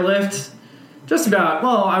chairlift. Just about,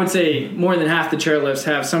 I would say more than half the chairlifts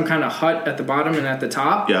have some kind of hut at the bottom and at the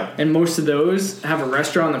top. Yeah. And most of those have a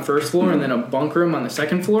restaurant on the first floor and then a bunk room on the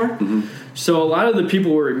second floor. Mm-hmm. So a lot of the people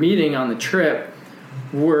we were meeting on the trip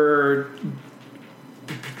were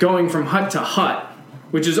going from hut to hut,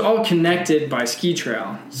 which is all connected by ski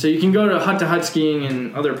trail. So you can go to hut skiing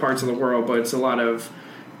in other parts of the world, but it's a lot of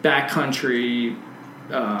backcountry,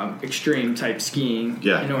 extreme type skiing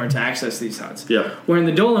in order to access these huts. Yeah. Where in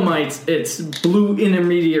the Dolomites, it's blue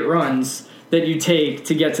intermediate runs that you take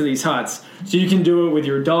to get to these huts. So you can do it with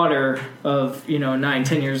your daughter of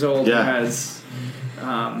 9-10 years old who has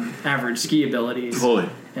average ski abilities. Totally.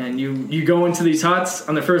 And you go into these huts.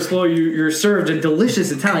 On the first floor, you're served a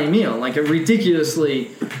delicious Italian meal, like a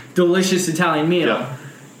ridiculously delicious Italian meal. Yeah.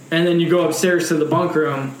 And then you go upstairs to the bunk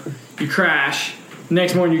room, you crash.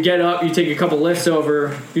 Next morning, you get up, you take a couple lifts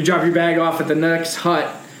over, you drop your bag off at the next hut,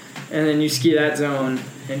 and then you ski that zone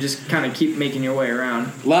and just kind of keep making your way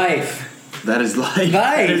around. Life. That is life.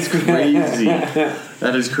 That is crazy.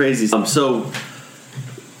 That is crazy. So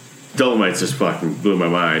Dolomites just fucking blew my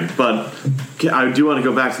mind. But I do want to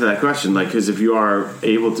go back to that question, like, because if you are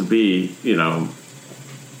able to be, in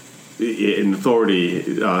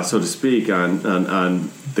authority, so to speak, on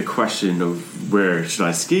the question of where should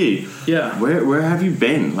I ski? Yeah. Where have you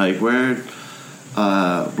been? Like, where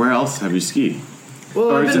else have you skied?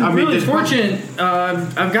 Well, I've been really fortunate.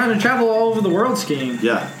 I've gotten to travel all over the world skiing.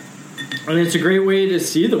 Yeah. And it's a great way to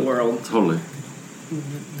see the world. Totally.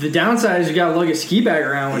 The downside is you got to lug a ski bag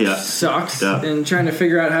around, which sucks. Yeah. And trying to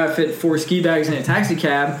figure out how to fit 4 ski bags in a taxi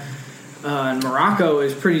cab in Morocco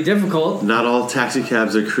is pretty difficult. Not all taxi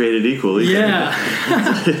cabs are created equally. Yeah.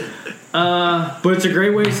 But it's a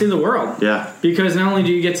great way to see the world. Yeah. Because not only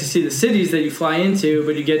do you get to see the cities that you fly into,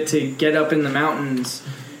 but you get to get up in the mountains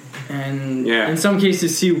and in some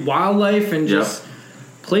cases see wildlife and just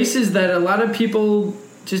places that a lot of people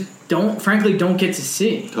just don't get to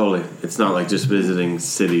see. Totally. It's not like just visiting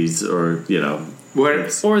cities or,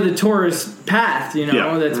 or the tourist path,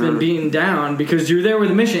 that's been beaten down because you're there with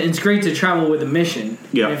a mission. It's great to travel with a mission.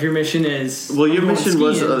 Yeah. If your mission is... Well, your mission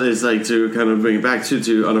is like to kind of bring it back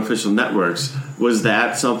to unofficial networks. Was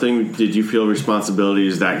that something, did you feel responsibility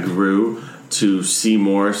as that grew to see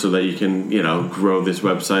more so that you can, grow this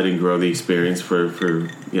website and grow the experience for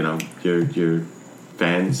your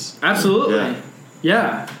fans? Absolutely.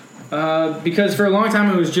 Yeah. Because for a long time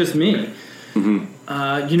it was just me.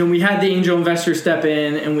 Mm-hmm. We had the angel investor step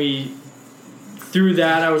in, and through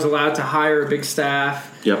that I was allowed to hire a big staff.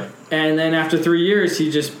 Yep. And then after 3 years, he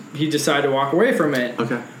decided to walk away from it.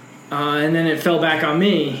 Okay. And then it fell back on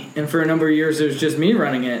me, and for a number of years it was just me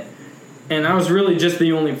running it, and I was really just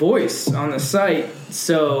the only voice on the site.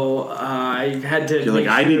 So I had to. You're like,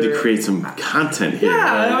 I need to create some content here.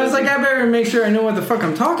 Yeah, I was like, I better make sure I know what the fuck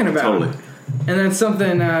I'm talking about. Totally. And that's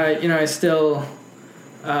something I still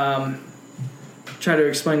try to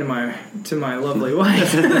explain to my lovely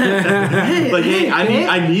wife. I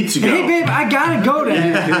need to go. Hey, babe, I gotta go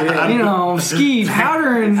to ski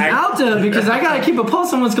Powder and Alta because I gotta keep a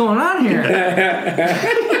pulse on what's going on here.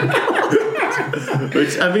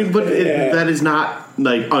 That is not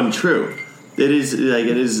like untrue. It is like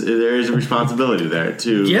it is. There is a responsibility there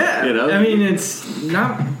too. Yeah, you know. I mean, it's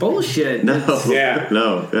not bullshit. No. It's- Yeah.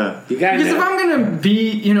 No. Yeah. You got because if I'm gonna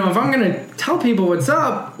if I'm gonna tell people what's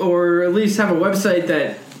up, or at least have a website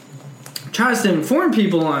that tries to inform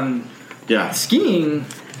people on Yeah. skiing,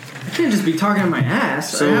 I can't just be talking to my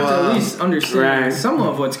ass. So, I have to at least understand right. some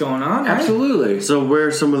of what's going on. Right? absolutely. So, where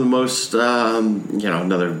are some of the most,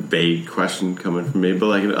 another vague question coming from me, but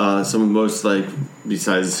like some of the most, like,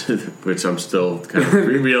 besides which I'm still kind of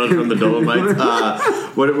freewheeling from the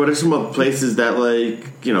Dolomites, what are some of the places that,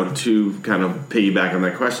 like, to kind of piggyback on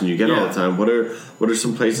that question you get all the time? What are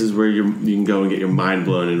some places where you can go and get your mind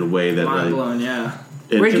blown in a way that Mind like blown, yeah.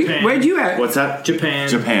 Where'd you at? What's that?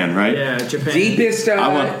 Japan, right? Yeah, Japan. Deepest.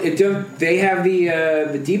 I want- They have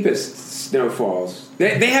the deepest snowfalls.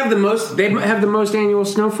 They have the most. They have the most annual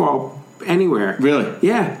snowfall anywhere. Really?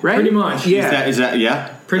 Yeah. Right. Pretty much. Yeah. Is that yeah?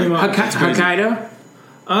 Pretty much. Hokkaido.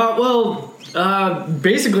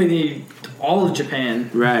 Basically all of Japan.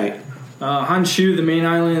 Right. Honshu, the main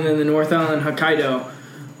island, and then the North Island, Hokkaido.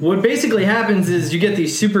 What basically happens is you get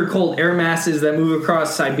these super cold air masses that move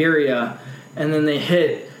across Siberia, and then they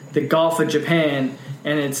hit the Gulf of Japan,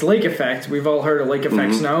 and it's lake effect. We've all heard of lake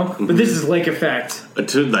effect snow, but this is lake effect. Like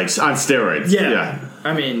on steroids. Yeah.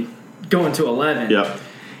 I mean, going to 11. Yep.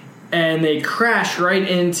 And they crash right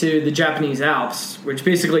into the Japanese Alps, which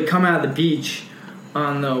basically come out of the beach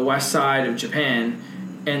on the west side of Japan,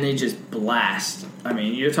 and they just blast. I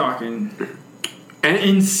mean, you're talking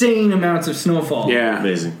insane amounts of snowfall. Yeah.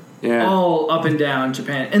 Amazing. Yeah. All up and down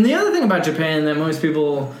Japan. And the other thing about Japan that most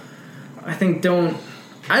people, I think,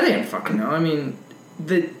 I didn't fucking know. I mean,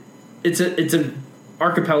 it's an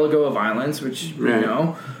archipelago of islands, which you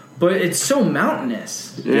know, but it's so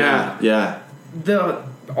mountainous. Yeah. Yeah.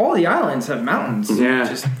 All the islands have mountains,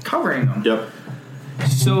 just covering them. Yep.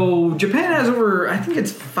 So Japan has over, I think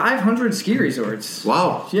it's 500 ski resorts.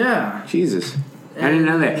 Wow. Yeah, Jesus. I didn't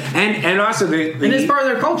know that. And also the and it's part of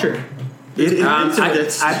their culture. I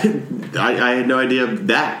had no idea of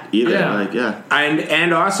that either. Yeah. Like, yeah.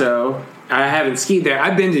 And also, I haven't skied there.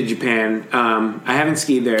 I've been to Japan. I haven't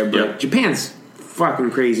skied there, but Yep. Japan's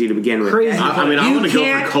fucking crazy to begin with. Crazy. I mean, I want to go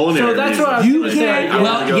for culinary. So that's what I was reasons. gonna say. I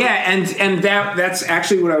wanna go- and that's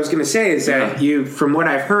actually what I was going to say is that from what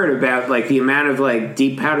I've heard about like the amount of like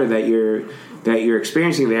deep powder that you're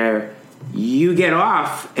experiencing there, you get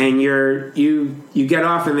off and you get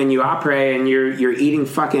off and then you après and you're eating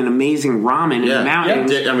fucking amazing ramen in the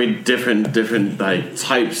mountains. I mean, different like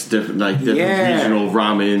types, different regional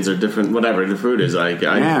ramens or different whatever the food is. Like,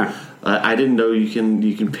 I didn't know you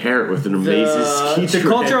can pair it with an amazing ski The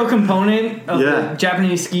trip. cultural component of the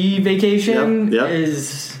Japanese ski vacation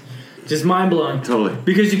is just mind blowing. Totally.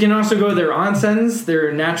 Because you can also go to their onsens,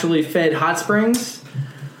 their naturally fed hot springs.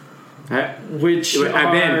 Which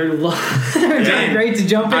I've been. are great to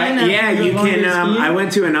jump in. You can. I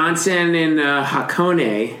went to an onsen in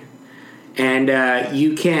Hakone, and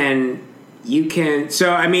you can.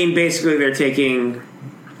 So I mean, basically, they're taking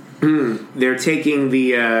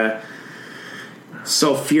the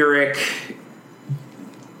sulfuric.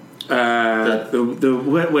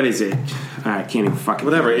 What is it? I can't even fucking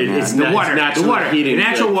whatever. It's the water. Natural The water. heating The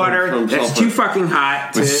natural water from that's sulfur. too fucking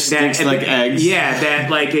hot. Which stinks like eggs. Yeah, that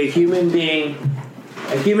like a human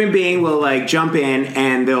being will like jump in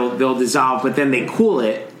and they'll dissolve, but then they cool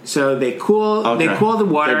it. So they cool the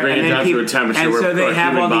water, They bring and it then down to a temperature and where so they a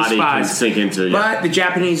have all human these body can spots. sink into. Yeah. But the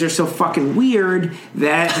Japanese are so fucking weird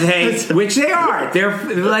that which they are. They're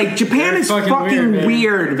like Japan is fucking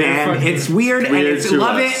weird, man. It's weird and weird it's to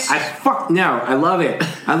love us. it. I love it.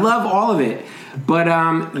 I love all of it. But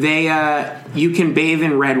you can bathe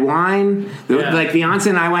in red wine. Like the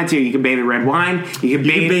onsen I went to, you can bathe in red wine. You can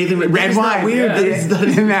bathe in red that's wine. not weird.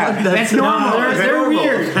 That's normal. They're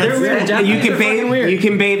weird. They're weird. You Japanese can are bathe. fucking weird. You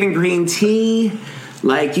can bathe in green tea.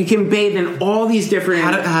 Like you can bathe in all these different.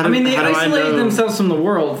 They isolated themselves from the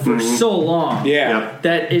world for so long.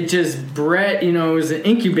 That it just bred. It was an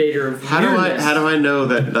incubator of weirdness. How do I know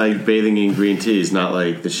that like bathing in green tea is not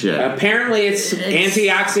like the shit? Apparently, it's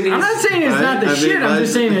antioxidants. I'm not saying it's not the shit. I'm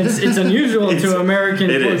just saying it's unusual to American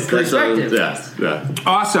perspective. Yeah.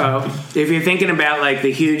 Also, if you're thinking about like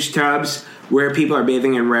the huge tubs where people are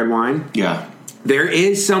bathing in red wine, Yeah. there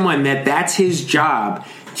is someone that's his job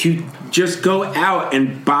to just go out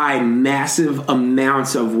and buy massive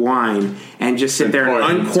amounts of wine and just sit there and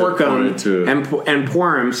uncork them and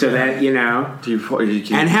pour them so that, you know.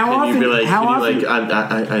 And how often?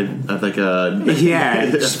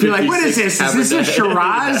 Just be like, what is this? Is this a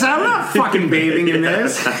Shiraz? I'm not fucking bathing in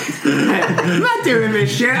this. I'm not doing this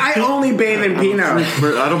shit. I only bathe in Pinot.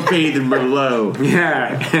 I don't bathe in Merlot.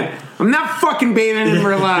 Yeah. I'm not fucking bathing in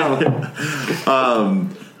Merlot.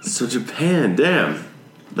 So Japan, damn.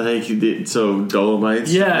 So Dolomites.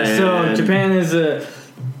 Yeah, so Japan is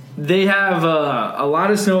they have a lot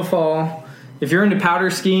of snowfall. If you're into powder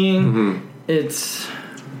skiing, it's.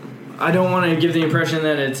 I don't want to give the impression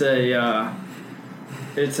that it's a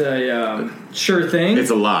sure thing. It's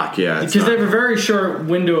a lock, yeah. Because they have a very short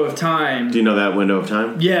window of time. Do you know that window of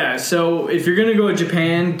time? Yeah, so if you're going to go to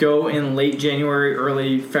Japan, go in late January,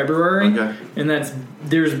 early February. Okay. And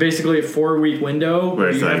there's basically a 4-week window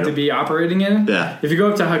where you have to be operating in. Yeah. If you go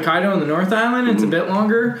up to Hokkaido in the North Island, it's a bit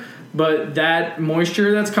longer, but that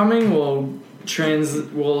moisture that's coming will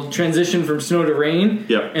transition from snow to rain.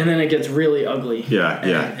 Yep. And then it gets really ugly. Yeah,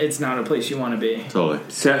 yeah. It's not a place you want to be. Totally.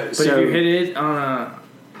 But if you hit it on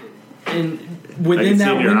within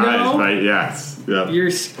that window, eyes, right? Yes. Yep.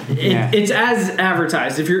 It's as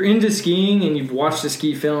advertised. If you're into skiing and you've watched the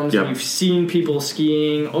ski films and you've seen people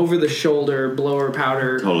skiing over the shoulder, blower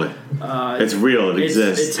powder, totally, it's real. It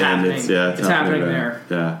exists. It's happening. It's happening there.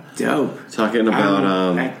 Yeah, dope. Talking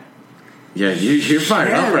about you're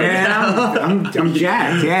fired up right now. I'm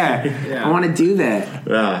jacked. Yeah. I want to do that.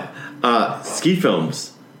 Yeah, ski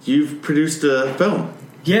films. You've produced a film.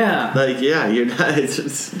 Yeah. You're not.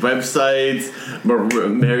 It's websites,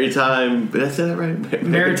 Maritime. Did I say that right?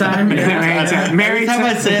 Maritime. Every time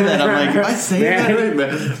I say that, I'm like, am I saying that right?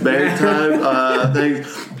 Maritime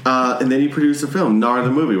things. And then you produce a film, Nar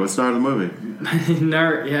the movie. What's Nar the movie?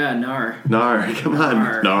 Nar. Yeah, Nar. Nar. Come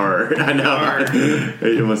on, Nar. I know. Nar.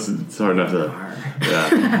 It's hard enough to.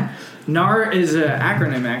 Yeah. NAR is an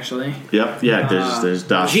acronym, actually. Yep. Yeah. There's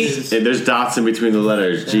dots. There's dots in between the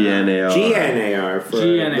letters. GNAR. GNAR for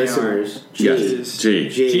listeners. G.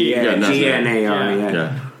 GNAR.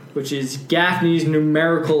 Yeah. Which is Gaffney's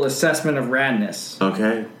Numerical Assessment of Radness.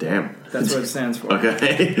 Okay. Damn. That's what it stands for.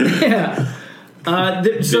 Okay. Yeah.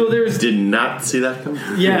 Did not see that coming.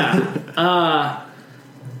 Yeah.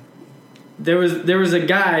 There was a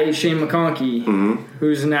guy, Shane McConkey,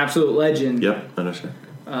 who's an absolute legend. Yep, I understand.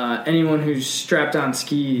 Anyone who's strapped on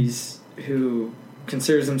skis who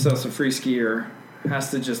considers themselves a free skier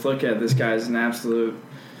has to just look at this guy as an absolute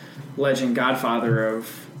legend, godfather of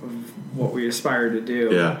what we aspire to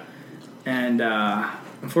do. Yeah. And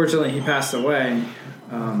unfortunately, he passed away.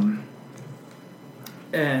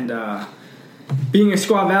 Being a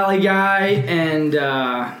Squaw Valley guy and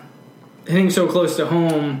hitting so close to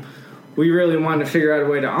home, we really wanted to figure out a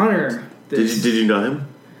way to honor this. Did you know him?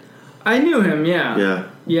 I knew him, yeah. Yeah.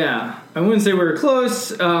 Yeah. I wouldn't say we were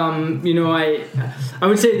close. I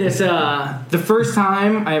would say this. The first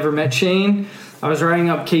time I ever met Shane, I was riding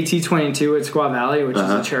up KT-22 at Squaw Valley, which is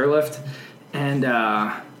a chairlift. And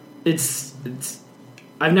it's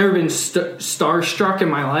I've never been starstruck in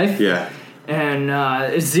my life. Yeah. And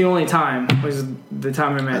it's the only time was the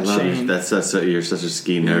time I met Shane. You're such a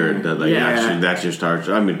ski nerd that that's your star.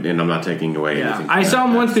 I mean, and I'm not taking away anything. I saw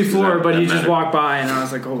him once before, but he just walked by, and I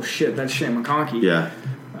was like, "Oh shit, that's Shane McConkey." Yeah.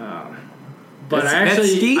 But I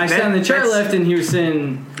sat in the chairlift, and he was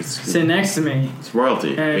sitting next to me. It's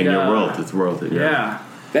royalty in your world. It's royalty. Yeah.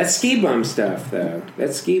 That's ski bum stuff, though.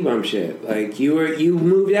 That's ski bum shit. Like you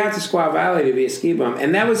moved out to Squaw Valley to be a ski bum,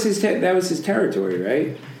 and that was his territory,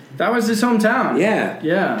 right? That was his hometown. Yeah.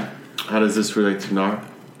 Yeah. How does this relate to Nar?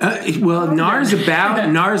 Nar's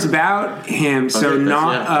about him. So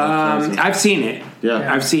I've seen it.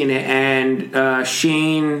 Yeah. I've seen it, and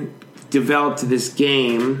Shane developed this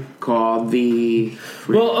game called the.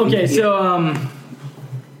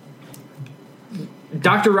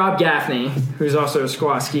 Dr. Rob Gaffney, who's also a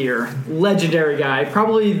squaw skier, legendary guy,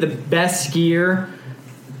 probably the best skier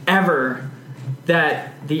ever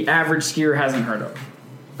that the average skier hasn't heard of.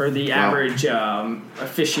 Or the average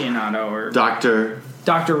aficionado, or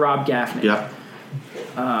Dr. Rob Gaffney. Yep.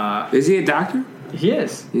 Is he a doctor? He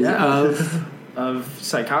is. Of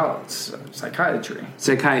psychiatry.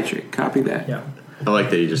 Psychiatry. Copy that. Yeah. I like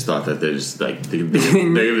that you just thought that they're just like they're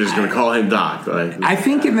just going to call him Doc. Like, I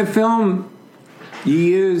think in the film you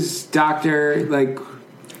use doctor like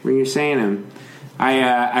when you're saying him.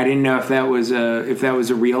 I didn't know if that was a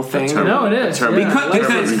real thing. No, it is.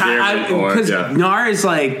 Because Nar is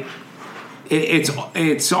like it's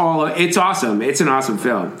awesome. It's an awesome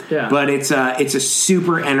film. Yeah. But it's a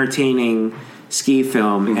super entertaining ski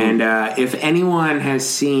film. And if anyone has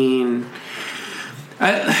seen,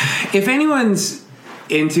 if anyone's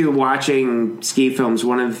into watching ski films,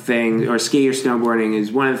 one of the things, or ski or snowboarding,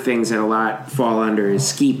 is one of the things that a lot fall under is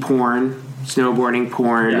ski porn, snowboarding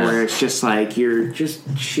porn, where it's just like you're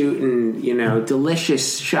just shooting,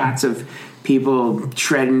 delicious shots of people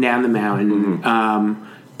treading down the mountain.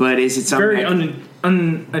 But is it something very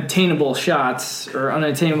unattainable shots or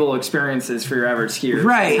unattainable experiences for your average skier?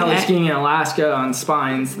 Right. It's skiing in Alaska on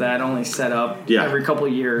spines that only set up every couple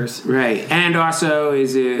of years. Right. And also,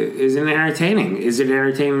 is it entertaining? Is it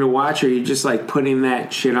entertaining to watch, or are you just like putting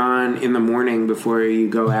that shit on in the morning before you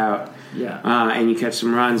go out? Yeah. And you catch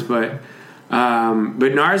some runs, but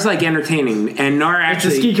NAR's like entertaining, and NAR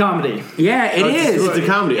actually, it's a ski comedy. Yeah, it is. It's a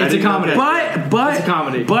comedy. It's a comedy. But it's a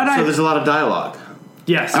comedy. So there's a lot of dialogue.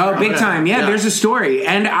 Yes. Oh, big time. Yeah, there's a story.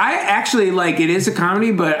 And I actually, it is a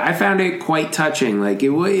comedy, but I found it quite touching. Like, it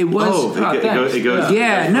was... It goes...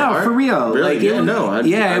 Yeah, no, for real. Really? Like, I don't know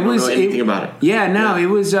anything about it. Yeah, no, it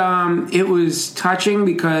was touching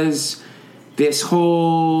because this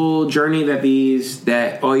whole journey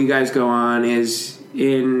that all you guys go on is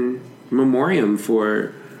in memoriam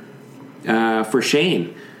for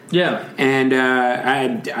Shane. Yeah, and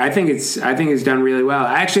I think it's done really well.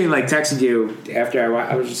 I actually texted you after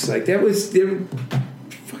I was just like, that was the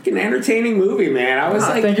fucking entertaining movie, man. I was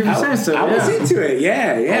thank you for saying so. I was into it.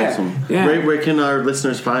 Yeah. Awesome. Yeah. Where can our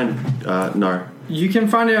listeners find NAR? You can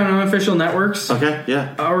find it on unofficial networks. Okay.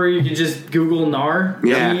 Yeah. Or you can just Google NAR.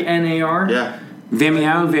 Yeah. ENAR. Yeah.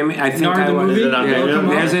 Vimeo. I think NAR the movie. Is it on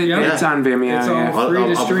Vimeo? It's on Vimeo. It's all free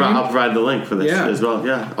to stream. I'll provide the link for this as well.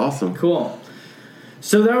 Yeah. Awesome. Cool.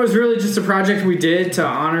 So that was really just a project we did to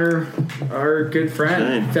honor our good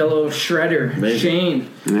friend, fellow shredder, Shane.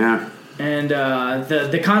 Yeah. And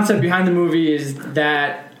the concept behind the movie is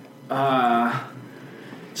that...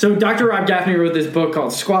 so Dr. Rob Gaffney wrote this book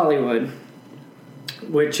called Squallywood,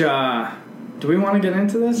 which... do we want to get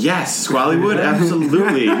into this? Yes, Squallywood,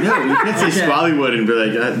 absolutely. No, you can't say Squallywood and be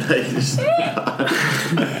like...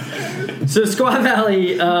 So Squaw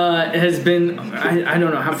Valley has been, I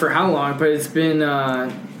don't know for how long, but it's been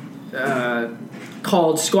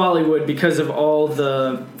called Squallywood because of all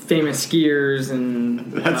the famous skiers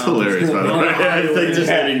and... That's hilarious, by the way. It's like just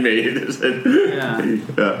hitting me.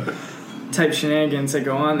 Type shenanigans that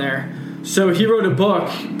go on there. So he wrote a book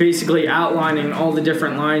basically outlining all the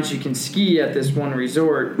different lines you can ski at this one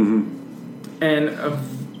resort and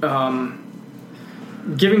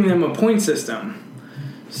giving them a point system.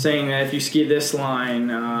 Saying that if you ski this line,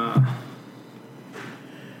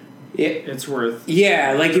 it's worth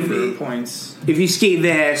points. If you ski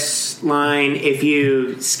this line, if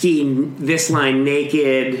you ski this line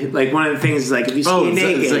naked, one of the things is if you ski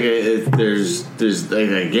naked, it's like there's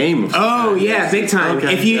a game. Big time.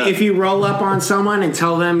 Okay, if you roll up on someone and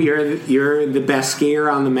tell them you're the best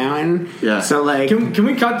skier on the mountain, So can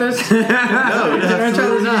we cut this? No,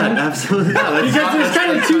 absolutely not. Absolutely not. Because there's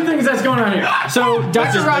kind of two things that's going on here. So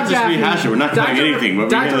Dr. Rob Gaffney, we're not cutting anything. But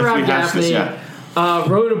Dr. Rob Gaffney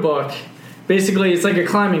wrote a book. Basically, it's like a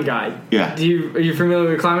climbing guide. Yeah. Are you familiar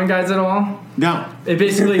with climbing guides at all? No. It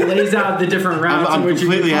basically lays out the different routes in which you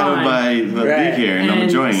can climb. I'm completely out of my league here, and I'm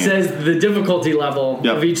enjoying it. And says the difficulty level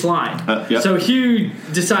of each line. So Hugh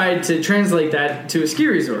decided to translate that to a ski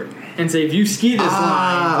resort and say, if you ski this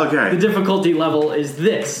line, the difficulty level is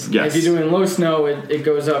this. Yes. If you're doing low snow, it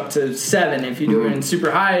goes up to 7. If you're doing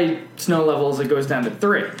super high snow levels, it goes down to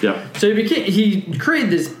 3. Yeah. So he created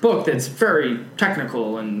this book that's very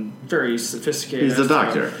technical and very sophisticated. He's a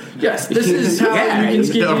doctor. Yes, this is how you can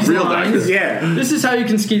ski these lines. This is how you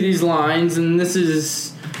can ski these lines, and this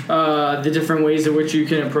is the different ways in which you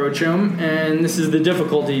can approach them, and this is the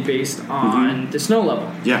difficulty based on the snow level.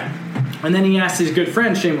 Yeah. And then he asked his good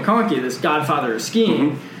friend Shane McConkey, this godfather of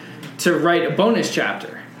skiing, to write a bonus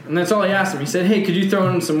chapter. And that's all he asked him. He said, hey, could you throw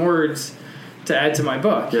in some words to add to my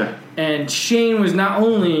book? Yeah. And Shane was not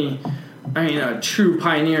only, a true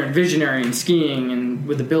pioneer and visionary in skiing and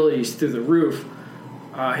with abilities through the roof,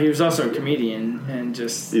 he was also a comedian and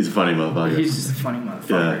just... He's a funny motherfucker. He's just a funny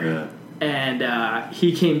motherfucker. Yeah. And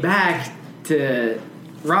he came back to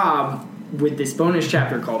Rob with this bonus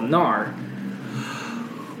chapter called NAR,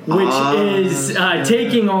 which is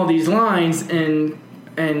taking all these lines and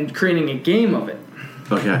creating a game of it.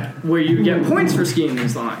 Okay. Where you get points for skiing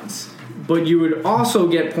these lines. But you would also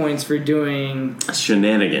get points for doing...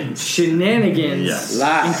 Shenanigans. Yes.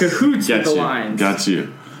 In cahoots with the lines. Got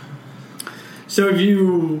you. So if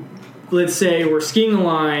you, let's say, were skiing a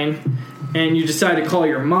line and you decide to call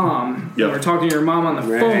your mom Yep. Or talking to your mom on the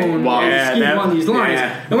phone Wow. while skiing along these lines.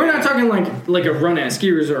 Yeah. And we're not talking like a run at a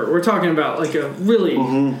ski resort. We're talking about like a really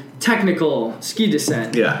technical ski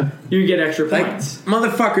descent. Yeah. You get extra Like, points.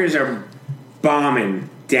 motherfuckers are bombing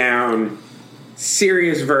down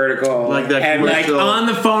serious vertical. Like that and like commercial- on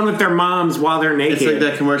the phone with their moms while they're naked. It's like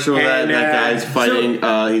that commercial where And, that guy's fighting.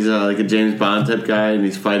 He's like a James Bond type guy, and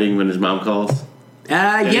he's fighting when his mom calls.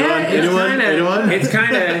 Anyone? It's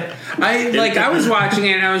kind of. I was watching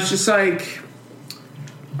it and I was just like,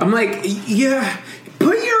 I'm like, yeah.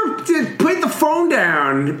 Put the phone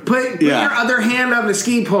down. Put your other hand on the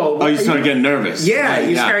ski pole. Oh, you start getting nervous. Yeah,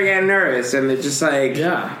 you start getting nervous, and they're just like,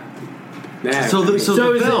 Yeah. nah. So the is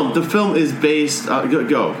film is based.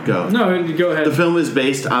 Go. No, go ahead. The film is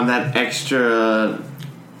based on that extra.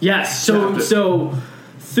 Yes. So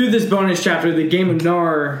through this bonus chapter, the game of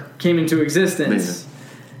Nar came into existence. Amazing.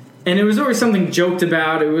 And it was always something joked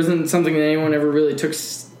about. It wasn't something that anyone ever really took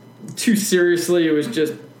too seriously. It was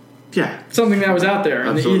just something that was out there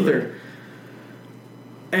in the ether.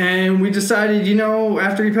 And we decided,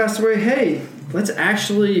 after he passed away, hey, let's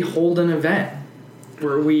actually hold an event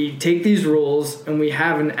where we take these rules and we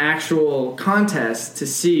have an actual contest to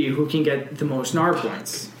see who can get the most NAR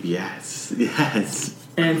points. Yes.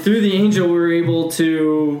 And through the Angel, we were able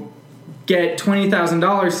to get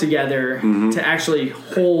 $20,000 together to actually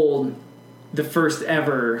hold the first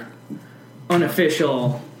ever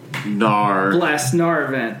unofficial blessed NAR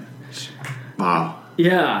event. Wow.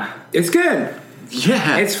 Yeah. It's good.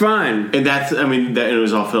 Yeah. It's fun. And it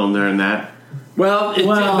was all filmed there and that. Yeah.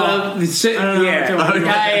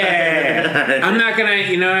 I'm not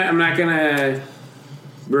gonna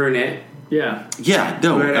ruin it. Yeah. Yeah,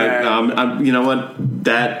 no. But, you know what?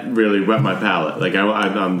 That really wet my palate. Like that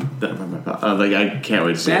wet my palate. Like I can't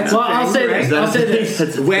wait to see That's that. Well, I'll say this. Is that I'll a say thing?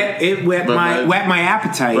 this. Wet my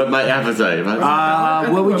appetite. Wet my appetite.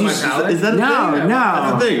 What would you my say? palate. Is that a thing? No.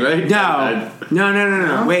 That's a thing, right?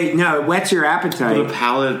 No. Wait, no. It wets your appetite. The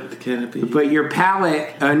palate can it be? But your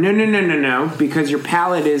palate, no, because your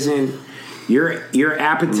palate isn't. Your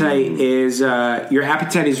appetite is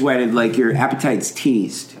wetted, like your appetite's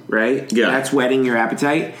teased, right? Yeah, that's wetting your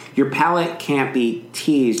appetite. Your palate can't be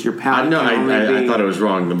teased. Your palate. I thought it was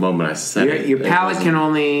wrong the moment I said it. Your palate can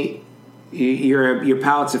only. Your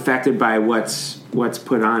palate's affected by what's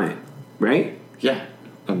put on it, right? Yeah.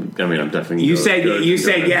 I'm definitely. You said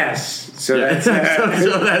yes, so that's so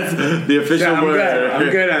that's the official word. I'm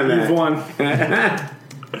good on that. You've won.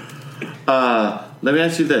 Let me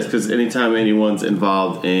ask you this, because anytime anyone's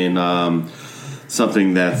involved in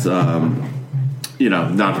something that's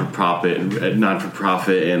non-for-profit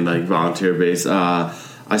and like volunteer based,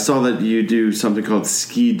 I saw that you do something called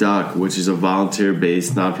Ski Duck, which is a volunteer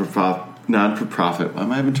based non-for-profit. Why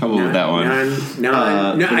am I having trouble with that one? I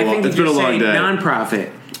think it's been a long day.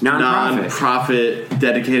 Non-profit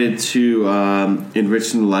dedicated to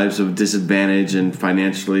enriching the lives of disadvantaged and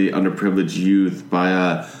financially underprivileged youth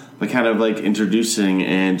by kind of like introducing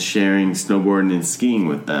and sharing snowboarding and skiing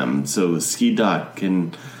with them. So Ski Duck,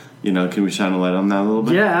 can we shine a light on that a little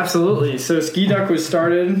bit? Yeah, absolutely. So Ski Duck was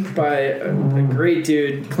started by a great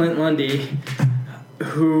dude, Clint Lundy,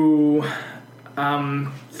 who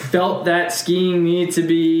felt that skiing needed to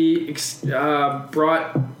be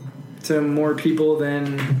brought to more people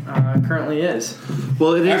than currently is.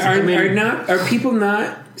 Well, it is. Are people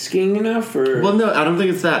not skiing enough? Or? Well, no, I don't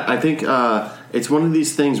think it's that. I think it's one of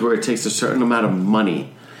these things where it takes a certain amount of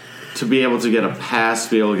money to be able to get a pass,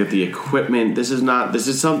 to be able to get the equipment.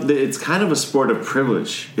 It's kind of a sport of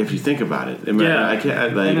privilege if you think about it. And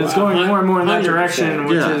it's going more and more in that direction,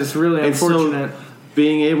 which is really unfortunate. So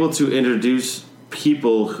being able to introduce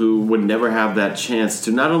people who would never have that chance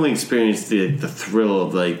to not only experience the thrill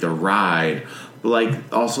of like the ride, but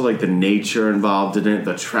like also like the nature involved in it,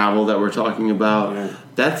 the travel that we're talking about,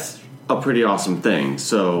 that's a pretty awesome thing.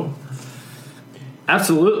 So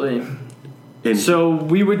absolutely. So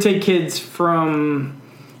we would take kids from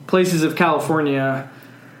places of California,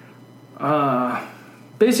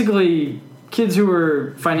 basically kids who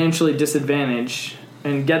were financially disadvantaged,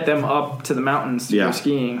 and get them up to the mountains to go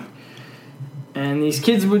skiing. And these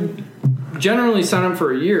kids would generally sign up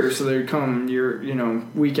for a year, so they'd come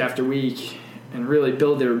week after week and really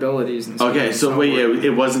build their abilities. And okay, so wait,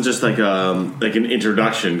 it wasn't just like an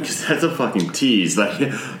introduction, because that's a fucking tease. Like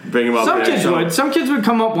bring them up. Some kids would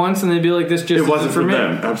come up once and they'd be like, "This just wasn't for me."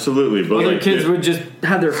 them, absolutely. But other kids would just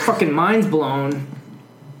have their fucking minds blown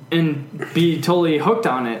and be totally hooked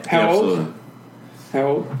on it. How old?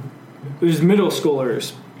 It was middle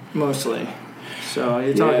schoolers mostly. So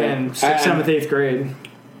you're talking 6th, 7th, 8th grade.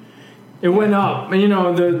 It went up. You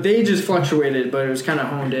know, the ages fluctuated, but it was kind of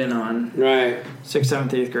honed in on Right. 6th,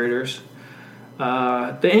 7th, 8th graders.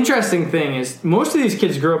 The interesting thing is most of these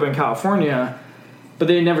kids grew up in California, but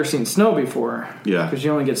they'd never seen snow before. Yeah. Because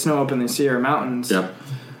you only get snow up in the Sierra Mountains. Yep.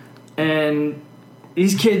 And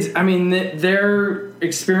these kids, I mean, their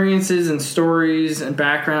experiences and stories and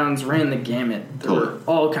backgrounds ran the gamut. There were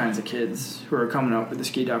all kinds of kids who were coming up with the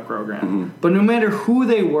Ski Duck program. Mm-hmm. But no matter who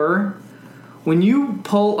they were, when you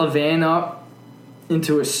pull a van up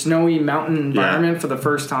into a snowy mountain environment for the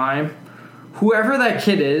first time, whoever that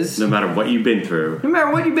kid is, No matter what you've been through.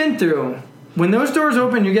 when those doors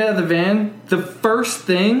open, you get out of the van, the first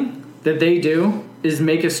thing that they do is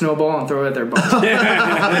make a snowball and throw it at their butt. I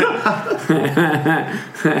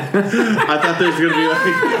thought there was going to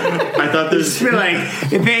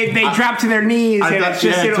be They drop to their knees and it's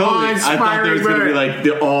just an awe-inspiring I thought there was going to be like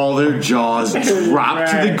all their jaws drop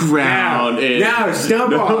to the ground. No,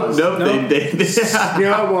 snowballs. Nope. They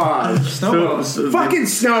Snowballs. Fucking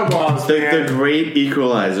snowballs, man. The great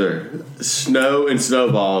equalizer. Snow and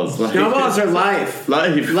snowballs. Like, Snowballs are life.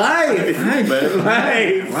 Life.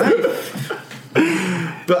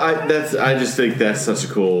 But I just think that's such a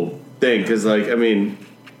cool thing because, like, I mean,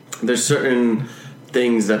 there's certain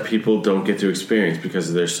things that people don't get to experience because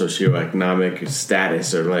of their socioeconomic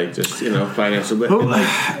status or like just financial. Like,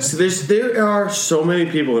 so there are so many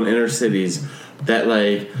people in inner cities that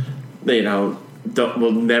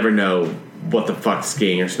will never know what the fuck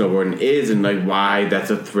skiing or snowboarding is and like why that's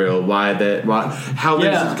a thrill,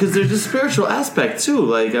 because there's a spiritual aspect too.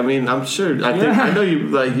 Like, I mean, I'm sure I know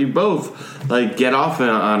you both like get off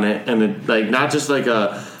on it and it, like not just like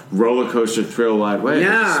a roller coaster thrill wide way. Yeah.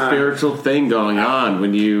 There's a spiritual thing going on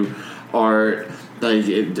when you are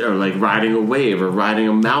or like riding a wave or riding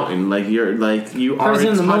a mountain. Like you are present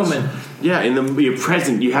in the moment. Yeah, you're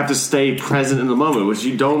present. You have to stay present in the moment, which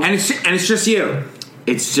you don't. And it's just you.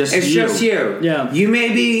 It's just you. Yeah. You may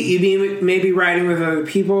be riding with other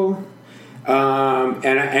people,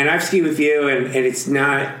 and I've skied with you, and it's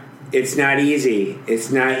not easy.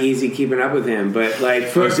 It's not easy keeping up with him. But like,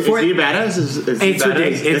 is he a badass? It's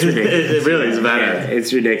ridiculous. It really is a badass. Yeah,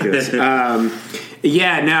 it's ridiculous.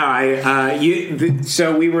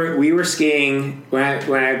 So we were skiing when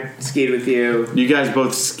I skied with you. You guys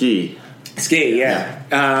both ski. Ski,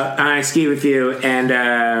 yeah. I ski with you and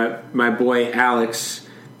my boy Alex.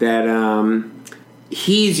 That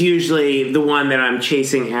he's usually the one that I'm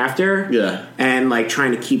chasing after. Yeah. And like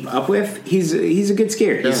trying to keep up with. He's a good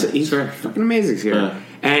skier. He's a fucking amazing skier. Yeah.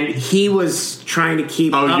 And he was trying to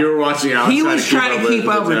keep up. Oh, you were watching Alex. He was trying to keep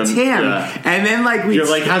up with Tim. Yeah. And then like you're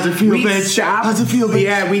like, how's it feel, bitch? How's it feel, bitch?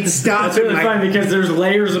 Yeah, we'd stop. It's really fun because there's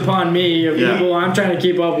layers upon me of people I'm trying to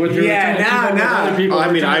keep up with. Other people.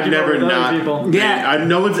 I mean, I've never not. Yeah,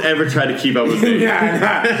 no one's ever tried to keep up with me.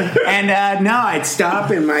 And I'd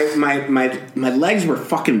stop and my legs were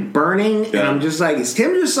fucking burning, and I'm just like, is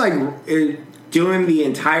Tim just like doing the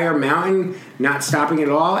entire mountain, not stopping at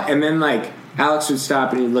all? And then like Alex would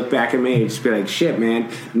stop and he'd look back at me and just be like, shit,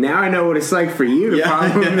 man, now I know what it's like for you to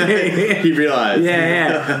follow me. He realized.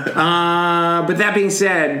 Yeah. But that being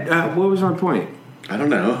said, what was my point? I don't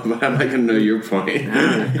know. I'm not going to know your point.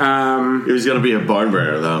 It was going to be a barn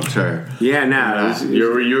burner, though, I'm sure. Yeah, no. You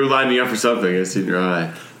were lining up for something. It's in your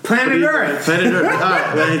eye. Planet Earth. All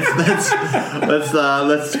right,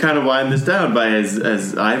 let's kind of wind this down by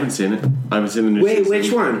as I haven't seen it. I haven't seen the new season. Wait,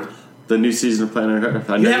 which one? The new season of Planet Earth.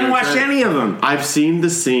 You haven't watched any of them. I've seen the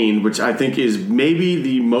scene, which I think is maybe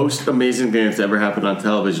the most amazing thing that's ever happened on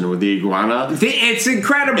television, with the iguana. It's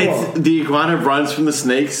incredible. The iguana runs from the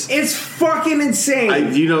snakes. It's fucking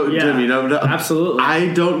insane. Tim, absolutely.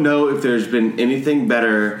 I don't know if there's been anything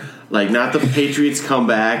better. Like, not the Patriots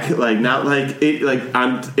comeback, like not like it, like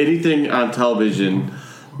on anything on television,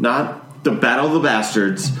 not the Battle of the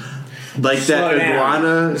Bastards, like Slow that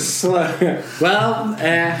iguana. Well,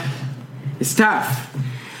 it's tough.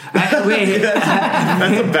 That's a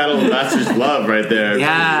Battle of the Bastards love right there.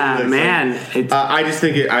 Yeah, man. I just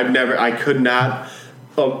think I could not.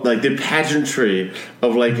 Like the pageantry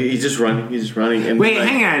of like he's just running. And wait,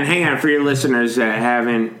 hang on for your listeners that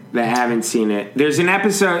haven't seen it. There's an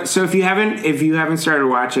episode. So if you haven't started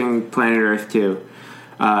watching Planet Earth 2,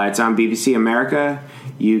 it's on BBC America.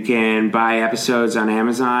 You can buy episodes on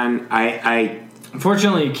Amazon.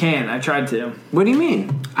 Unfortunately, you can't. I tried to. What do you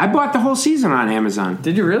mean? I bought the whole season on Amazon.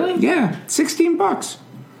 Did you really? Yeah, $16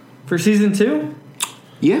 for season 2.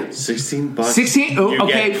 Yeah, $16. 16. Oh, you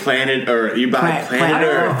okay. Get Planet Earth. You buy Planet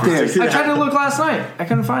Earth. I tried to look last night. I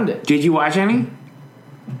couldn't find it. Did you watch any?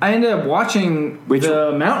 I ended up watching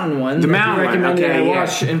the mountain one. The that mountain you one, recommended okay, I yeah.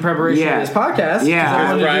 watch in preparation Yeah. for this podcast. Yeah. 'cause I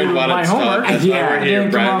wanted to Brian do wanted my to talk. homework. That's why we're here. Didn't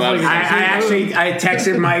come Brian off wanted like to a I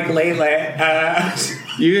texted Mike lately.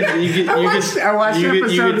 I watched you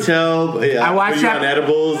could tell. Yeah, I watched when you're on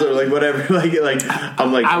edibles or like whatever. Like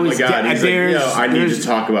I'm like, oh my god. He's like, I need to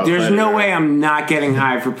talk about. There's Planet no Earth. way I'm not getting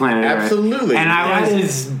high for Planet Earth. Absolutely. And I That was.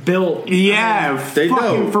 is built. Yeah, They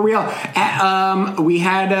fucking know. for real. We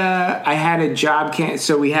had I had a job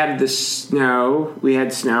so we had the snow. We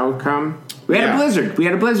had snow come. We had a blizzard. We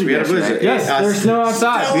had a blizzard. We had a yesterday. blizzard. Yes, there's snow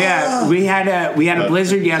outside. Yeah, we had a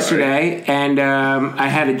blizzard yesterday, and I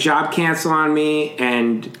had a job cancel on me,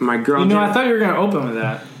 and my girl. You know, I thought you were going to open with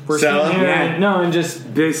that. We're Stella? sitting here, Yeah. and just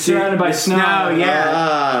surrounded by snow.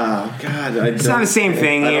 Yeah. Oh God! It's not the same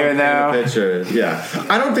thing here, though. Picture. Yeah,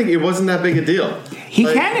 I don't think it wasn't that big a deal. He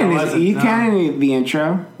Like, can in the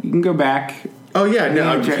intro. You can go back. Oh yeah, no,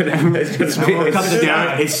 I'm kidding. It's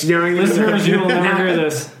snowing. Listeners, you will never hear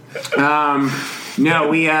this. No,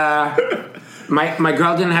 we my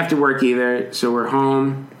girl didn't have to work either, so we're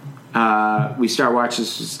home. We start watching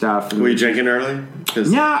some stuff. Were you drinking early?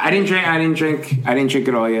 No, I didn't drink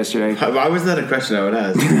at all yesterday. Why was that a question I would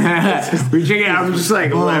ask? We drinking. I was just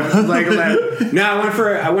like 11. No, I went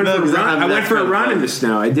for a run. I went for a run in the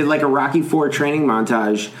snow. I did like a Rocky IV training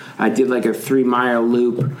montage. I did like a 3-mile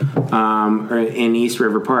loop in East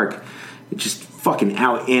River Park. Just fucking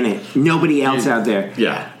out in it. Nobody else out there.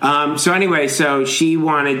 Yeah. So anyway, she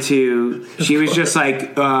wanted to. She was just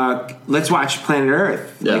like, "Let's watch Planet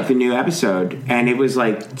Earth, like the new episode." And it was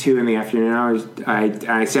like 2 p.m.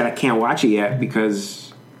 I said I can't watch it yet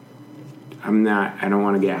because I don't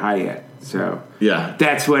want to get high yet. So Yeah.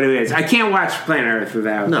 that's what it is. I can't watch Planet Earth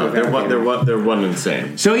without. No, without they're one and the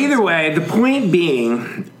same. So either way, the point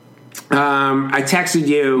being. I texted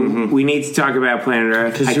you. We need to talk about Planet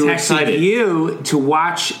Earth. I you were texted excited. you to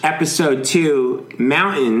watch episode 2,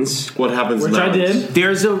 Mountains. What happens? Which now? I did.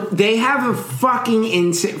 They have a fucking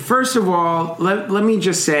insane. First of all, let me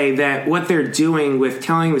just say that what they're doing with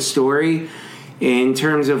telling the story in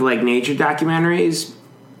terms of like nature documentaries.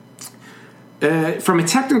 From a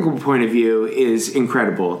technical point of view, is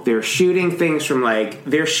incredible. They're shooting things from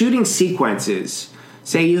they're shooting sequences.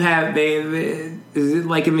 Say you have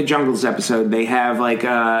like in the Jungles episode, they have like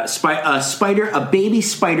a baby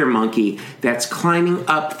spider monkey that's climbing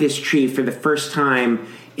up this tree for the first time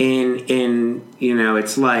in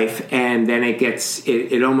its life, and then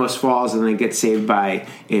it almost falls and then gets saved by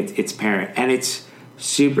its parent, and it's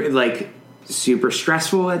super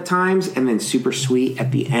stressful at times, and then super sweet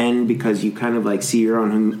at the end because you kind of like see your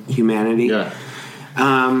own humanity. Yeah.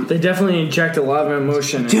 They definitely inject a lot of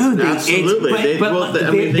emotion. Dude, Absolutely.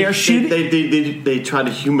 they're shooting. They try to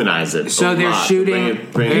humanize it. So they're shooting.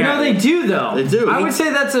 Bring it. You know they do though. They do. I would say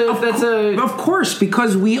that's a. Of course,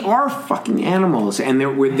 because we are fucking animals, and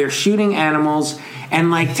they're shooting animals, and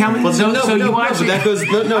like tell me. But So you watch but that goes.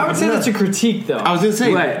 No, I would say that's a critique though. I was gonna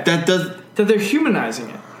say What? that does. that they're humanizing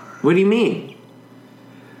it. What do you mean?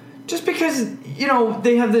 Just because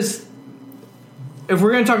they have this. If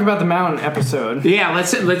we're going to talk about the mountain episode, Yeah,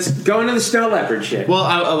 let's go into the snow leopard shit. Well,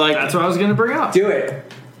 I like. that's what I was going to bring up. Do it.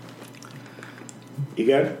 You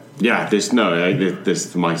good? Yeah, the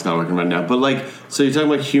mic's not working right now. But so you're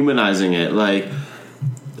talking about humanizing it.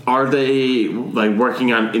 Are they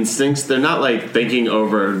working on instincts? They're not thinking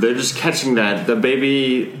over. They're just catching that the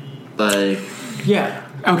baby Yeah.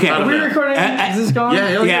 Okay. Are we recording? Is this going?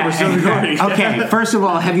 Yeah, we're still recording. Okay, first of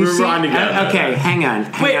all, have you We're seen? on together. Okay, hang on.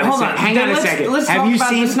 Wait, hold on. Hang Then on a let's- second. let's have talk you about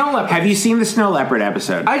seen the snow leopard. Have you seen the snow leopard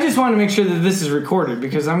episode? I just want to make sure that this is recorded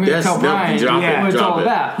because I'm going to Yes, tell no, Brian drop it, what it's drop all it.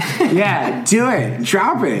 about. Yeah, do it.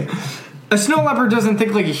 Drop it. A snow leopard doesn't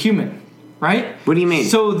think like a human, right? What do you mean?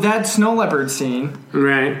 So that snow leopard scene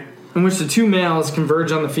Right. in which the two males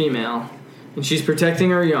converge on the female and she's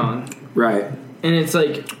protecting her young, Right. and it's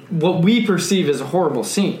like what we perceive as a horrible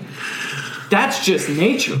scene. That's just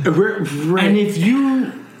nature. Right. And if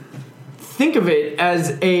you think of it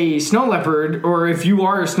as a snow leopard, or if you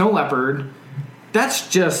are a snow leopard, that's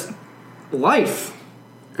just life.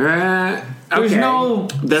 There's okay. no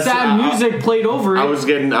That's- sad music played over it. I was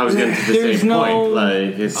getting to the There's same no,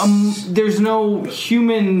 point. It's there's no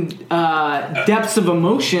human depths of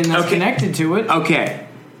emotion that's connected to it. Okay.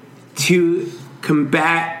 To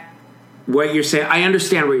combat what you're saying, I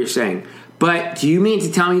understand what you're saying, but do you mean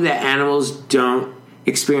to tell me that animals don't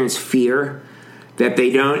experience fear? That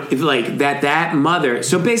they don't that mother?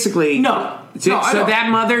 So basically, No, I don't. that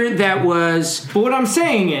mother that was But what I'm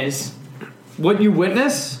saying is, what you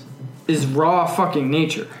witness is raw fucking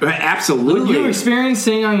nature. Absolutely. What you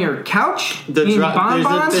experiencing on your couch, The eating dra-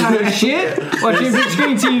 bonbons, having shit, watching big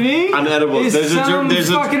screen TV, Unedible. is some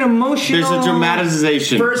fucking emotional. There's a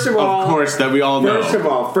dramatization. First of all, course, that we all know.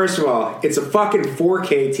 First of all, it's a fucking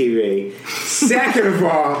 4K TV. Second of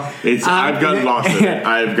all, I've gotten lost in it.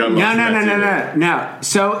 I've gotten lost in it. No.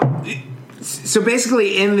 So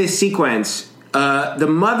basically, in this sequence, the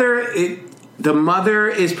mother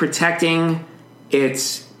is protecting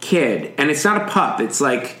its kid, and it's not a pup. It's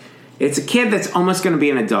a kid that's almost going to be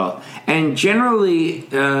an adult. And generally,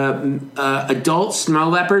 adult snow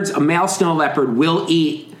leopards, a male snow leopard will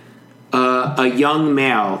eat a young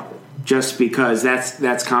male just because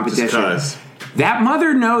that's competition. Just 'cause. That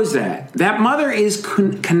mother knows that. That mother is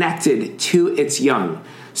connected to its young.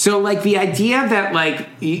 So, like, the idea that, like,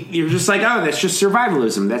 you're just like, oh, that's just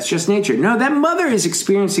survivalism. That's just nature. No, that mother is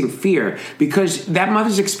experiencing fear because that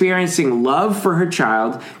mother's experiencing love for her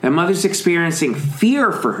child. That mother's experiencing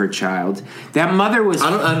fear for her child. That mother was... I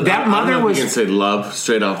don't know if you can say love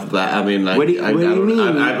straight off the bat. I mean, like, what do you mean?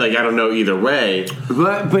 I don't know either way.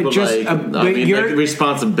 But just... like,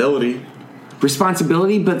 responsibility.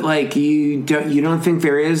 Responsibility, but like you don't think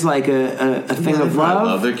there is like a thing of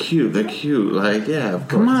love? They're cute. Like, yeah, of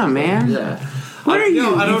course. Come on, man. Yeah. What are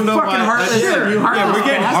you? I don't know. Fucking heartless. Yeah, we're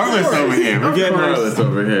getting heartless over here. We're getting heartless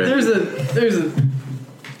over here. There's a.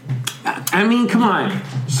 I mean, come on.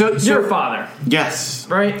 So your father, yes,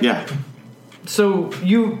 right? Yeah. So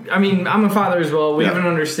I'm a father as well. We have an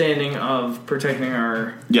understanding of protecting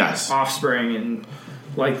our offspring and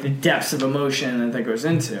like the depths of emotion that goes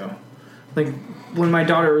into. Like, when my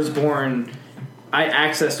daughter was born, I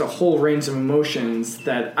accessed a whole range of emotions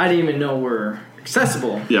that I didn't even know were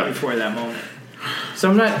accessible before that moment. So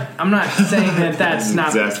I'm not saying that that's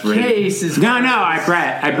not the case. No,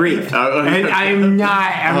 I breathe. I'm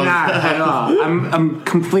not at all. I'm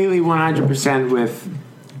completely 100%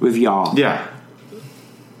 with y'all. Yeah.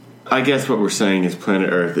 I guess what we're saying is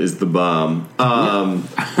planet Earth is the bomb.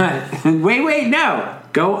 Wait, no.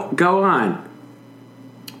 Go on.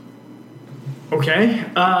 Okay,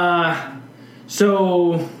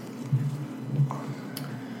 so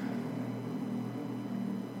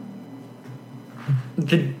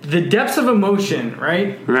the depths of emotion,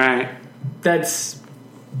 right? Right. That's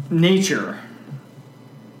nature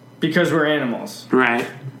because we're animals. Right.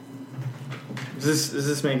 Does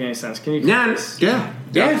this make any sense? Can you? Yeah.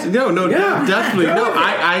 Definitely. No,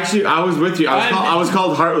 I was with you. I was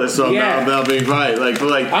called heartless, so I'm not being quiet.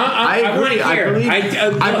 I agree.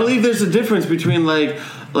 I believe there's a difference between like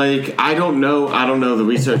I don't know the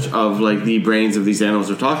research of like the brains of these animals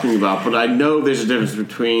we're talking about, but I know there's a difference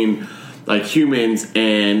between like humans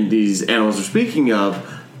and these animals we're speaking of,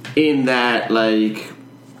 in that like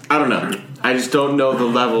I don't know. I just don't know the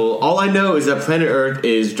level. All I know is that planet Earth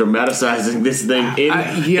is dramatizing this thing in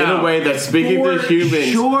a way that's speaking to humans.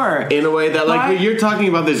 Sure. In a way that, like, when you're talking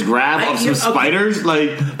about this grab of some spiders,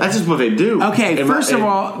 like, that's just what they do. Okay, first of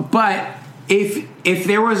all, but if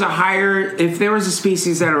there was a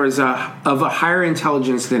species that was of a higher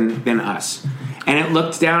intelligence than us, and it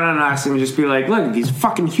looked down on us and would just be like, look, these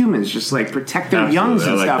fucking humans just like protect their youngs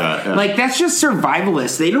and stuff. That, yeah. Like, that's just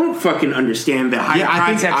survivalist. They don't fucking understand the higher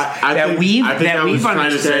concepts that we've understood. I was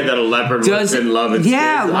trying to say that a leopard was in love and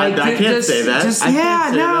I can't say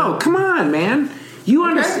that. Come on, man. You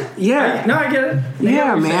understand? Yeah. No, I get it.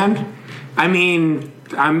 Yeah, man. I mean,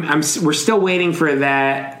 we're still waiting for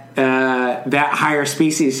that higher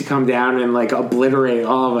species to come down and like obliterate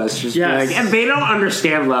all of us. Just be like, and they don't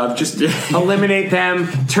understand love. Just eliminate them,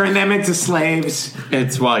 turn them into slaves.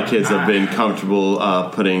 It's why kids have been comfortable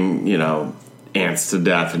putting ants to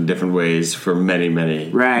death in different ways for many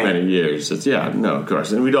years. It's of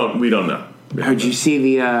course, and we don't know. Did you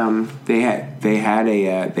see the they had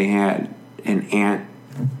an ant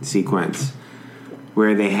sequence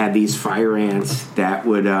where they had these fire ants that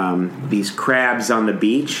would these crabs on the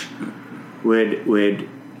beach would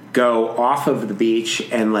go off of the beach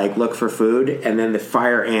and like look for food, and then the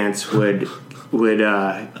fire ants would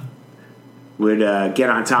get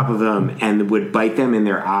on top of them and would bite them in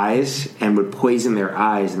their eyes and would poison their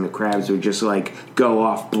eyes, and the crabs would just like go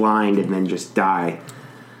off blind and then just die.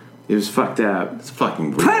 It was fucked up. It's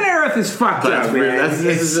fucking weird. Planet Earth is fucked up, man.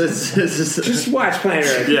 Just watch Planet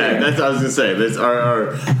Earth. Yeah, that's what I was gonna say. That's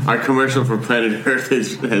our commercial for Planet Earth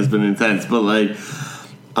has been intense, but like,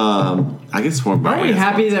 I guess more. Aren't we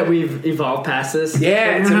happy that we've evolved past this?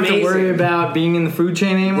 Yeah, we don't have to worry about being in the food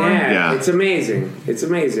chain anymore. Yeah, it's amazing. It's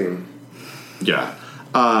amazing. Yeah,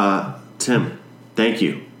 Tim, thank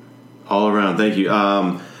you all around. Thank you.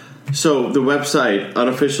 So the website,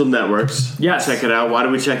 Unofficial Networks. Yes. Check it out. Why do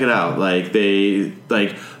we check it out? Like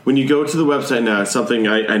when you go to the website now, something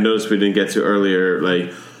I noticed we didn't get to earlier,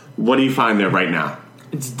 like, what do you find there right now?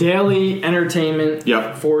 It's daily entertainment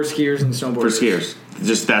for skiers and snowboarders. For skiers.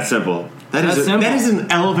 Just that simple. That is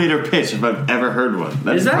an elevator pitch if I've ever heard one.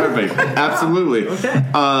 That's perfect. Absolutely. Okay.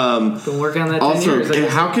 Been working on that 10 also,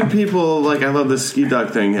 years. how can people, like, I love this ski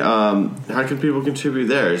duck thing. How can people contribute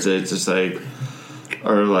there? Is it just like,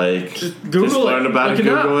 or like, just learn about it,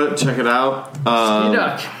 Google it, check it out? Ski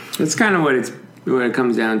duck. That's kind of what it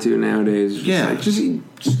comes down to nowadays.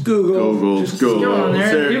 Just Google. Just go on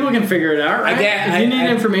there. People can figure it out, right? If you need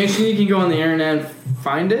information, you can go on the internet and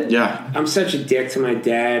find it. Yeah. I'm such a dick to my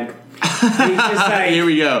dad. He's just like, here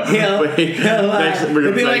we go. He'll be like,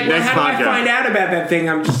 well, how do I find out about that thing?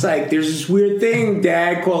 I'm just like, there's this weird thing,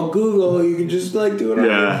 Dad, called Google. You can just like do it on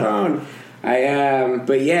your phone.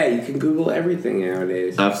 But yeah, you can Google everything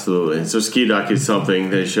nowadays. Absolutely. So Ski Duck is something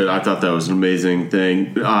they should. I thought that was an amazing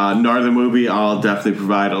thing. Northern Movie, I'll definitely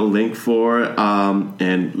provide a link for,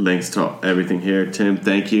 and links to everything here. Tim,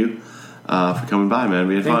 thank you for coming by, man.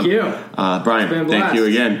 We had fun. Thank you, Brian. Thank you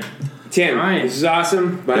again. Tim, this is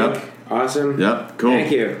awesome. Mike, awesome. Yep, cool.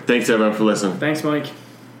 Thank you. Thanks everyone for listening. Thanks, Mike.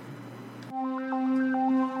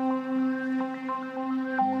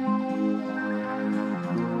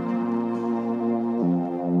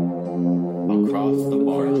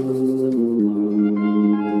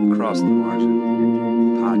 Across the Margin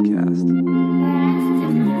podcast.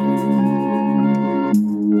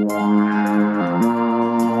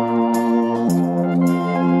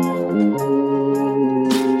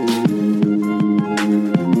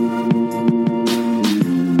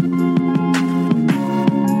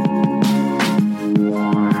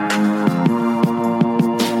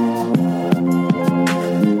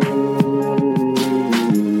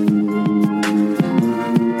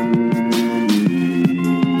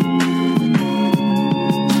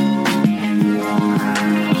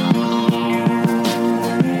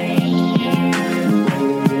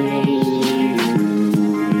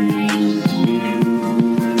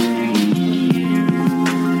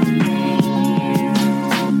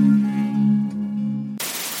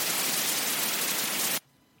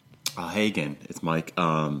 Hey again, it's Mike.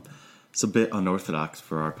 It's a bit unorthodox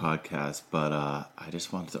for our podcast, but I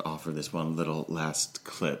just wanted to offer this one little last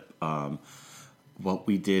clip. What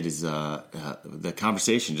we did is the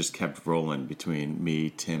conversation just kept rolling between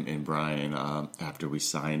me, Tim, and Brian after we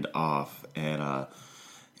signed off, and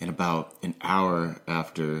about an hour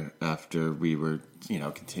after we were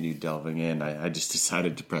continued delving in, I just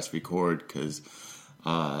decided to press record because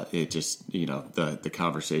it just the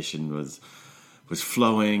conversation was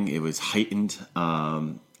flowing. It was heightened,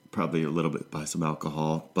 probably a little bit by some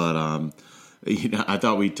alcohol, but I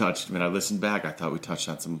thought we touched. When I listened back, I thought we touched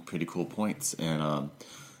on some pretty cool points, and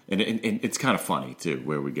it's kind of funny too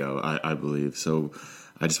where we go. I believe so.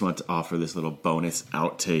 I just want to offer this little bonus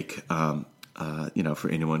outtake, for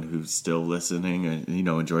anyone who's still listening and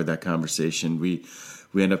enjoyed that conversation. We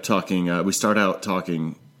end up talking. We start out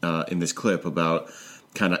talking in this clip about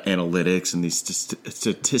kind of analytics and these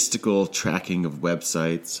statistical tracking of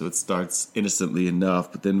websites. So it starts innocently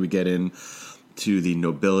enough, but then we get into the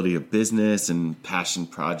nobility of business and passion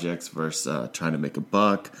projects versus trying to make a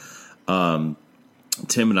buck. Tim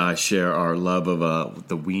and I share our love of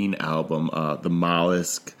the Ween album, The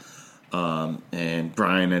Mollusk, and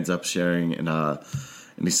Brian ends up sharing an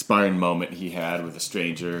inspiring moment he had with a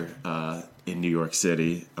stranger in New York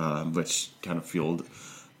City, which kind of fueled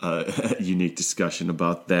a unique discussion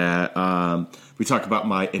about that. We talk about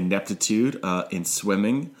my ineptitude in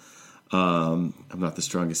swimming. I'm not the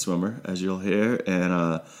strongest swimmer, as you'll hear,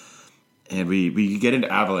 and we get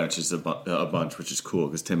into avalanches a bunch, which is cool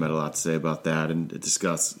because Tim had a lot to say about that and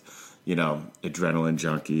discuss, adrenaline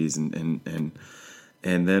junkies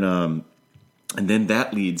and then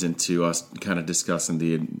that leads into us kind of discussing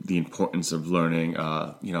the importance of learning,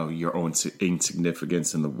 your own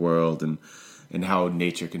insignificance in the world and how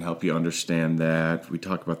nature can help you understand that. We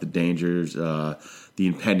talk about the dangers, the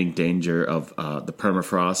impending danger of the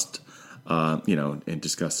permafrost, and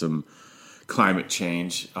discuss some climate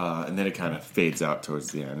change. And then it kind of fades out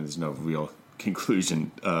towards the end. There's no real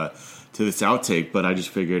conclusion to this outtake, but I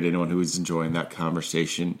just figured anyone who is enjoying that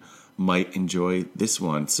conversation might enjoy this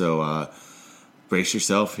one. So brace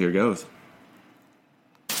yourself. Here goes.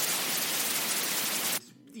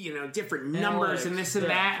 Different numbers and this and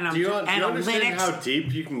that, and do you understand how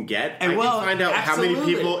deep you can get? And I can find out how many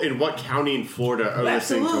people in what county in Florida are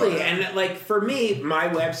listening to us. And like for me, my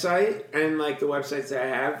website and like the websites that I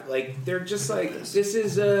have, like they're just like this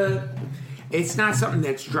is it's not something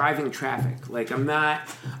that's driving traffic. Like I'm not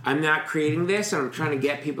creating this and I'm trying to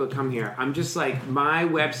get people to come here. I'm just like, my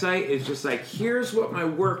website is just like, here's what my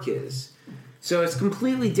work is. So it's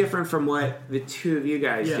completely different from what the two of you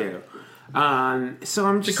guys do. So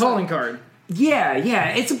I'm just the calling card. Yeah,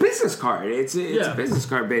 it's a business card. It's a business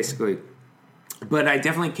card basically. But I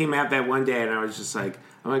definitely came out that one day and I was just like,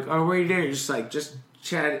 I'm like, oh, what are you doing? Just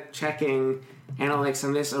checking analytics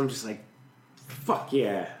on this. I'm just like, fuck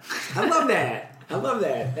yeah. I love that.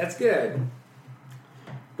 That's good.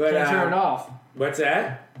 But Can't turn it off. What's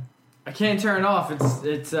that? I can't turn it off.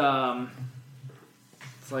 It's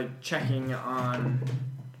like checking on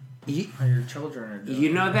how your children are doing.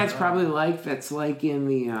 You know, that's probably that's like in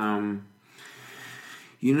the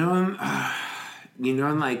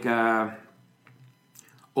in like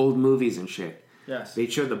old movies and shit. Yes.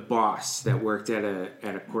 They'd show the boss that worked at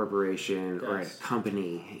a corporation or at a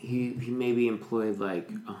company. He maybe employed like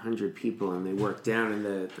 100 people, and they worked down in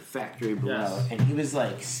the factory below. Yes. And he was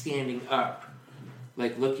like standing up,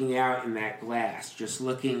 like looking out in that glass, just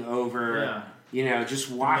looking over. Yeah. Just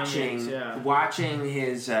watching, minions, watching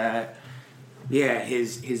his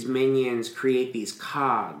minions create these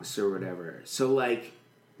cogs or whatever. So like,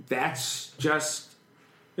 that's just.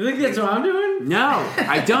 You think that's what I'm doing? No,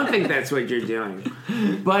 I don't think that's what you're doing.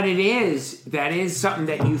 But that is something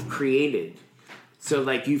that you've created. So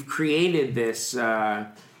like you've created this world.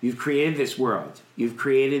 You've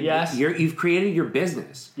created you've created your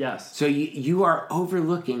business. Yes. So you are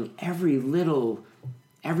overlooking every little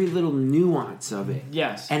nuance of it.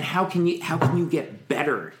 Yes. And how can you get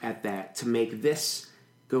better at that to make this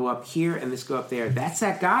go up here and this go up there? That's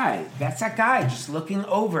that guy just looking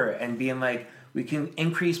over and being like, we can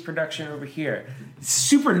increase production over here. It's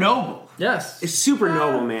super noble. Yes. It's super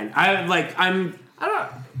noble, man. I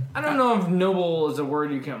don't know if noble is a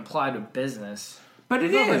word you can apply to business. But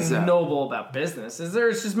it There's is nothing noble about business. Is there?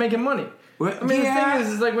 It's just making money. Well, I mean, the thing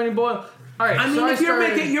is like when you boil. All right. I mean, so if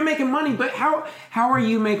you're making money, but how are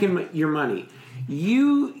you making your money?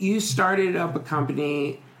 You started up a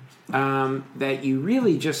company that you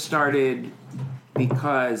really just started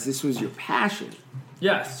because this was your passion.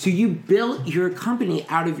 Yes. So you built your company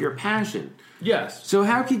out of your passion. Yes. So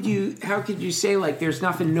how could you say like there's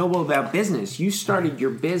nothing noble about business? You started your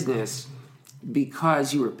business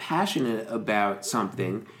because you were passionate about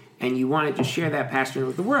something and you wanted to share that passion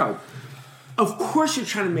with the world. Of course you're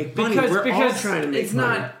trying to make money. We're all trying to make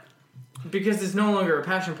money. Because it's no longer a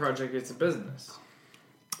passion project, it's a business.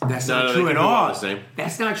 That's not true at all.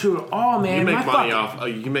 That's not true at all, man.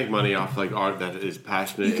 You can make money off like art that is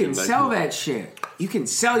passionate. You can sell that shit. You can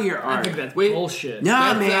sell your art. I think that's bullshit. No,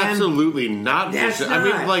 that's man. absolutely not bullshit. Not. I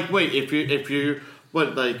mean, like, wait, if you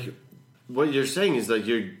what you're saying is like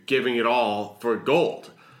you're giving it all for gold.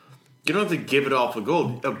 You don't have to give it all for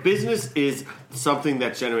gold. A business is something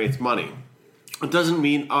that generates money. It doesn't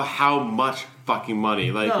mean how much fucking money.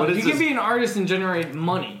 Like, no, what is you can be an artist and generate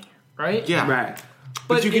money, right? Yeah, right.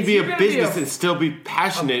 But you can be a business and still be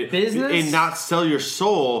passionate and not sell your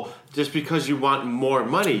soul just because you want more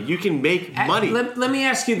money. You can make money. Let me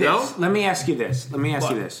ask you this. No? Let me ask you this.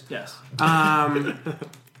 Yes. How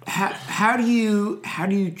do you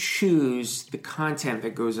choose the content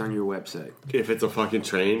that goes on your website? If it's a fucking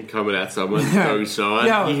train coming at someone, throwing so on,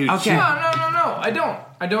 No, No, I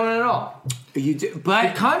don't at all. You do, but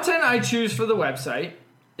the content I choose for the website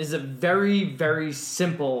is a very, very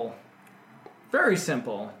simple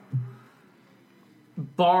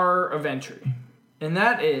bar of entry. And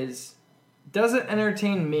that is, does it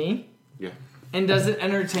entertain me? Yeah. And does it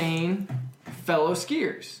entertain fellow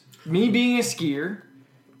skiers? Me being a skier,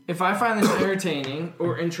 if I find this entertaining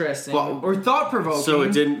or interesting or thought-provoking... So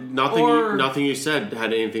it didn't... Nothing you said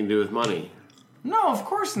had anything to do with money. No, of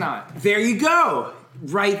course not. There you go.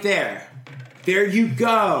 Right there. There you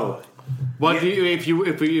go. What do you,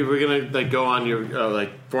 if we were gonna like go on your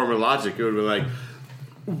former logic, it would be like,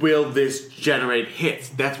 will this generate hits?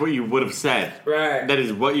 That's what you would have said. Right. That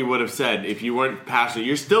is what you would have said if you weren't passionate.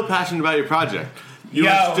 You're still passionate about your project.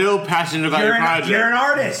 You're still passionate about your project. You're an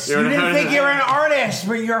artist. You didn't think you were an artist,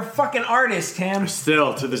 but you're a fucking artist, Tim.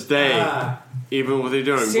 Still to this day. Even what they're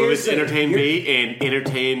doing. Will this entertain me and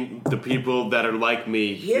entertain the people that are like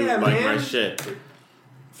me who like my shit?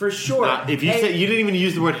 For sure. If you said you didn't even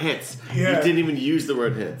use the word hits, you didn't even use the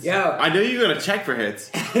word hits. Yeah. I know you're gonna check for hits.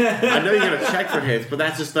 but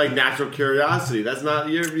that's just like natural curiosity. That's not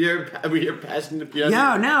you're passionate.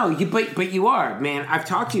 No. But you are, man. I've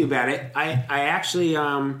talked to you about it. I actually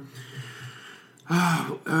I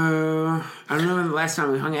don't remember the last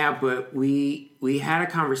time we hung out, but we had a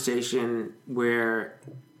conversation where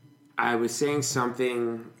I was saying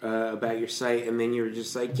something about your site, and then you were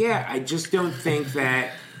just like, yeah, I just don't think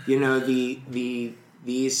that,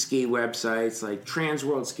 these ski websites like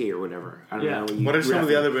Transworld Ski or whatever. I don't know. What are some of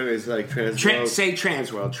the other movies like Transworld? Say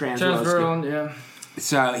Transworld. Transworld, yeah.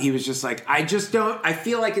 So he was just like, I just don't. I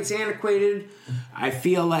feel like it's antiquated. I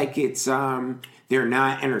feel like it's they're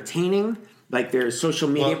not entertaining. Like their social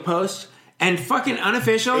media posts and fucking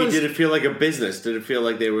unofficial. Hey, did it feel like a business? Did it feel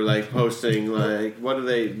like they were like posting like what are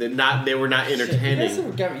they? They were not entertaining. That's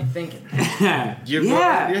what got me thinking.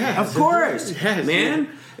 Of course, yes, man.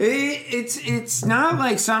 It's not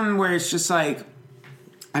like something where it's just like,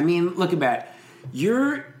 I mean, look at that.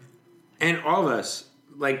 You're and all of us.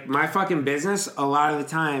 Like, my fucking business, a lot of the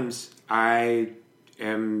times, I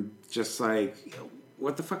am just like,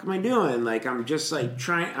 what the fuck am I doing? Like, I'm just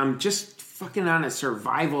fucking on a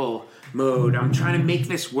survival mode. I'm trying to make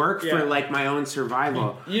this work for, like, my own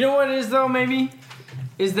survival. You know what it is, though, maybe?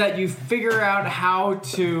 Is that you figure out how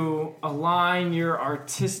to align your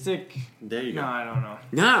artistic... There you go. No, I don't know.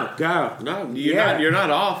 No, go. No, you're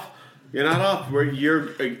not off. You're not off. Where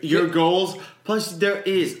your goals, plus there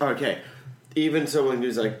is... Okay. Even someone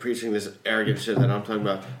who's like preaching this arrogant shit that I'm talking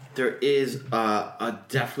about, there is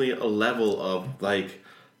definitely a level of like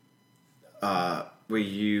where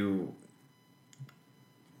you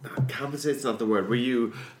compensate's not the word. Where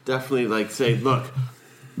you definitely like say, look,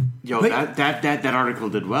 that article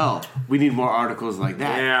did well. We need more articles like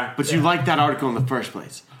that. Yeah. But you liked that article in the first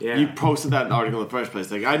place. Yeah. You posted that article in the first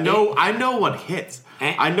place. Like I know what hits.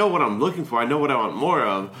 I know what I'm looking for. I know what I want more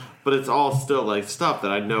of. But it's all still like stuff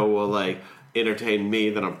that I know will like entertain me,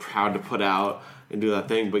 that I'm proud to put out and do that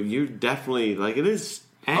thing. But you definitely like it is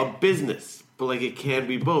a business, but like it can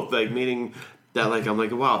be both. Like meaning that like I'm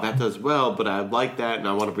like, wow, that does well, but I like that and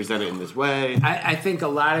I want to present it in this way. I think a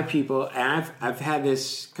lot of people, and I've had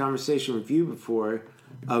this conversation with you before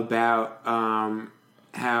about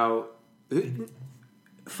how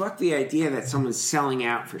fuck the idea that someone's selling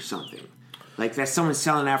out for something. Like that someone's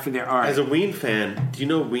selling out for their art. As a Ween fan, do you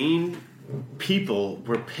know Ween people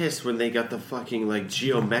were pissed when they got the fucking like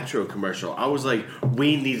Geo Metro commercial? I was like,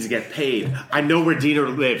 Ween needs to get paid. I know where Diener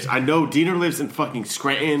lives. I know Diener lives in fucking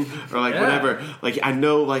Scranton or like whatever. Like I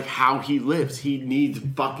know like how he lives. He needs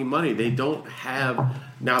fucking money. They don't have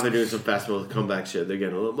now. They're doing some festival comeback shit. They're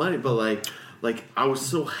getting a little money, but like I was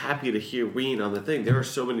so happy to hear Ween on the thing. There are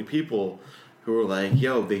so many people who were like,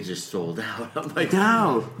 yo, they just sold out. I'm like,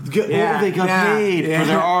 no. They got paid for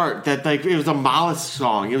their art. That like it was a Mollusk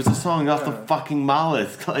song. It was a song off the fucking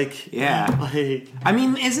Mollusk. Like, like, I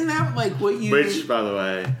mean, isn't that like what you? Which, by the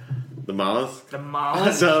way, the Mollusk. The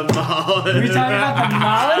mollusk. The Mollusk. Are we talking about the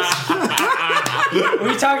mollusk? Are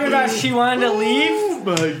we talking about she wanted to leave? Oh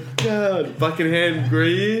my god, Buckingham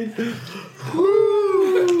Green.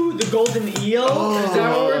 Woo! The golden eel. Is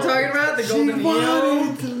that what we're talking about? The golden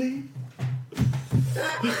eel. To leave.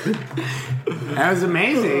 That was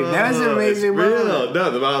amazing. That was an amazing. Real. No,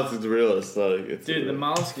 the mollusk is real. It's like it's dude, real. the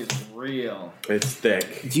mollusk is real. It's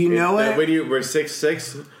thick. Do you know it? When we're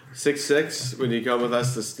 6'6", when you come with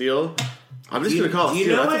us to steal, I'm just gonna call it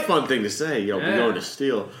steal. That's a fun thing to say. Yo, we're going to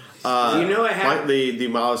steal. Do you know what happened? The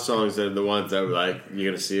mollusk songs are the ones that were like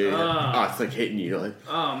you're gonna see it. It's like hitting you. Like,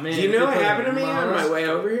 oh man. Do you know what happened to me on my way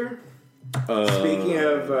over here? Speaking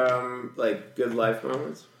of like good life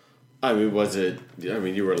moments. I mean, was it? I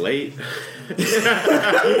mean, you were late. Other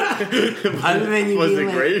than you was being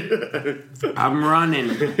it great? I'm running.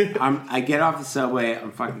 I get off the subway.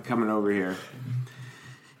 I'm fucking coming over here.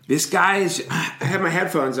 This guy is. I have my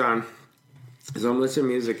headphones on, so I'm listening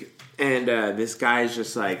to music, and this guy is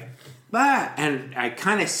just like, and I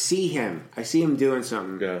kind of see him. I see him doing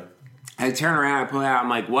something. Yeah. I turn around. I pull out. I'm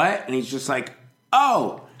like, what? And he's just like,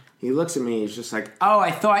 oh. He looks at me. He's just like, oh, I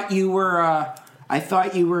thought you were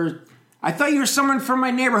someone from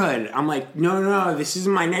my neighborhood. I'm like, no, this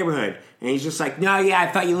isn't my neighborhood. And he's just like, no, yeah,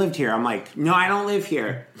 I thought you lived here. I'm like, no, I don't live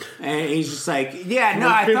here. And he's just like, yeah, no,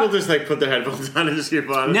 I people thought... just like put their headphones on and just keep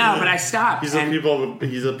on. No, but I stopped. He's a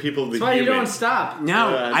people. That's why you don't stop.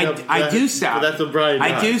 No, I do stop. But that's what Brian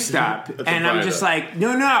does. I do stop. And I'm just like,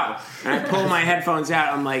 no. And I pull my headphones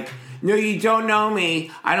out. I'm like, no, you don't know me.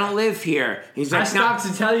 I don't live here. He's like, I stopped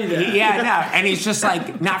to tell you that. Yeah, no. And he's just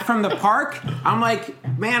like, not from the park? I'm like,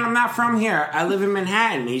 man, I'm not from here. I live in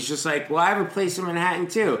Manhattan. He's just like, well, I have a place in Manhattan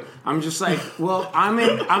too. I'm just like, well, I'm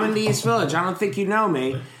in the East Village. I don't think you know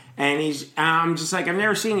me. And I'm just like, I've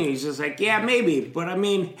never seen you. He's just like, yeah, maybe. But I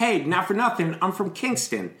mean, hey, not for nothing. I'm from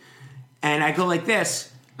Kingston. And I go like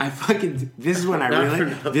this. This is when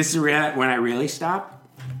I really stop.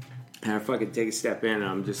 And I fucking take a step in, and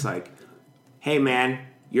I'm just like, hey, man,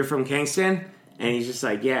 you're from Kingston? And he's just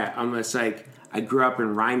like, yeah. I'm just like, I grew up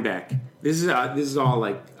in Rhinebeck. This is all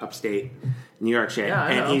like upstate New York shit. Yeah,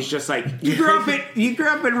 I and know. he's just like, you grew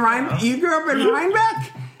up in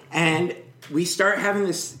Rhinebeck, and we start having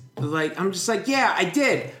this. Like, I'm just like, yeah, I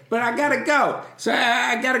did, but I gotta go. So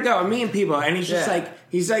I gotta go. I'm meeting people, and he's just like,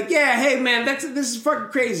 yeah, hey man, this is fucking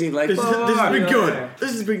crazy. Like, This blah, blah, has blah. been good.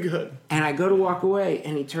 This has been good. And I go to walk away,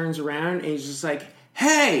 and he turns around, and he's just like,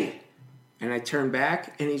 hey, and I turn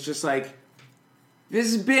back, and he's just like,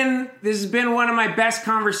 this has been one of my best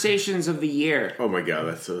conversations of the year. Oh my god,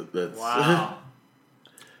 that's Wow.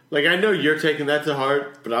 like, I know you're taking that to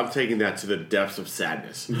heart, but I'm taking that to the depths of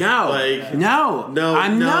sadness. No, like, no,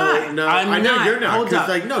 I'm not. No, I'm I know not. you're not. Hold Because up.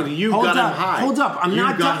 like, no, you Hold got up. him high. Hold up. I'm You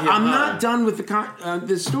not got done. him I'm high. not done with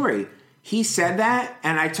the story. He said that,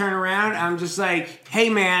 and I turn around. And I'm just like, hey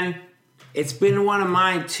man, it's been one of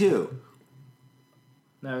mine too.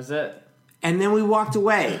 That was it. And then we walked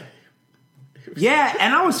away. Yeah,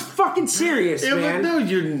 and I was fucking serious, Yeah, man. but no,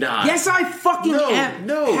 you're not. Yes, I fucking No, am.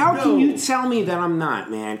 no, How no. can you tell me that I'm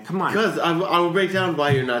not, man? Come on. Because I will break down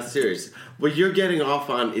why you're not serious. What you're getting off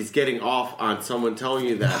on is getting off on someone telling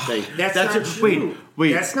you that thing. That's not a- true.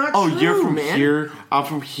 Wait. That's not oh, true, you're from man. here. I'm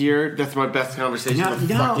from here. That's my best conversation of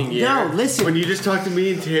the fucking year. No, listen. When you just talked to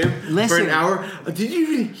me and Tim for Listen. an hour. Did you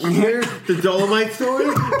even hear the Dolomite story?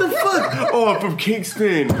 The fuck? Oh, I'm from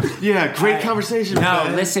Kingston. Yeah, great conversation. No,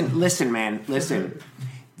 man. listen, man. Listen.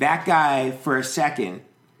 That guy, for a second,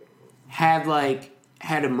 had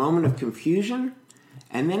a moment of confusion,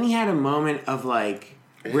 and then he had a moment of like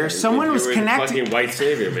where someone You was were the connected. fucking white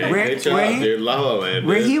savior, man. Where- Great job, where he- dude. La La Land.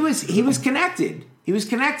 Where dude. he was connected. He was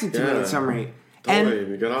connected to me Yeah. in some rate. Don't And worry,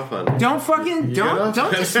 you got off on it. don't fucking You got off don't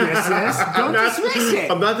on it. dismiss this. Don't dismiss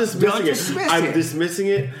it. I'm not dismissing Don't it. dismiss I'm it. dismissing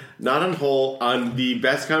it, not on whole, on the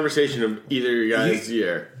best conversation of either of you guys'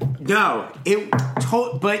 year. No,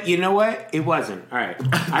 but you know what? It wasn't. All right,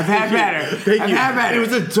 I've had better. Thank I've you. had better. It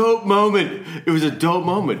was a dope moment. It was a dope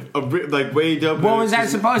moment. Like, way dope. What was I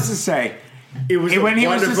supposed to say? It was a when he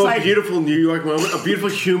was just wonderful, like- beautiful New York moment. A beautiful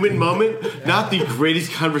human moment. Not the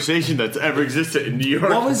greatest conversation that's ever existed in New York.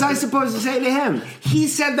 What was I supposed to say to him? He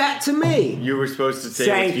said that to me. You were supposed to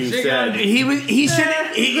say what you said. He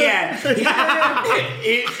should.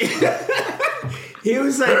 He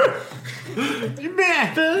was like,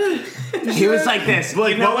 man. He was like this.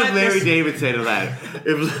 Like, You know what would Larry This- David say to that?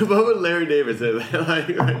 What would Larry David say to that?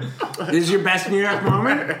 Like, This is your best New York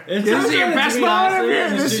moment. It's This is your so best funny to be moment honest, of your.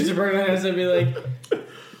 in the This streets is- of Brooklyn, I was gonna be like,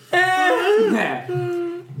 Yeah.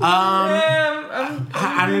 I'm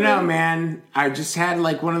I don't know, man. I just had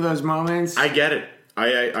like one of those moments. I get it.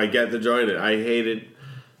 I get the joy in it. I hate it.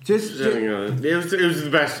 Just It was the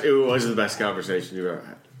best. It was the best conversation you ever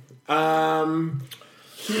had.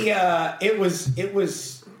 it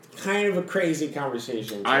was kind of a crazy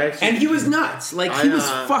conversation. I and he was nuts. Like he was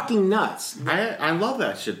I, fucking nuts. I love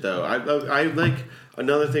that shit though. I like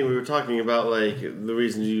another thing we were talking about, like the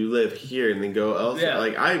reasons you live here and then go elsewhere. Yeah.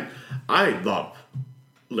 Like I love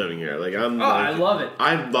living here. Like I'm. Oh, like, I love it.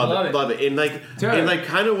 I love it. And like Dude. and like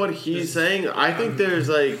kind of what he's saying. I think there's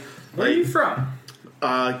like Where are you from?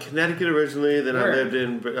 Connecticut originally. Then Where? I lived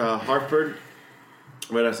in Hartford.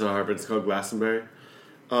 Right outside of Hartford, it's called Glastonbury.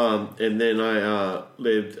 And then I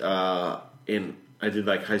lived in. I did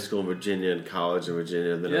like high school in Virginia and college in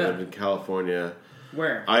Virginia. And then I Yeah. lived in California.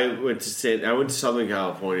 Where? I went to Southern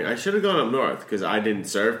California. I should have gone up north because I didn't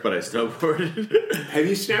surf, but I snowboarded. Have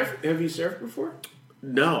you surfed? Have you surfed before?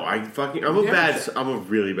 No, I'm a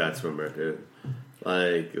really bad swimmer, dude.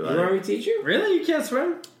 Like You want me to teach you? Really? You can't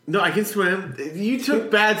swim? no, I can swim. You took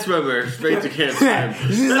bad swimmer straight to can't swim.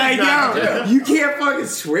 He's like, That's yo, not- you can't fucking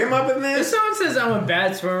swim up in If this. someone says I'm a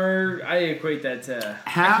bad swimmer, I equate that to I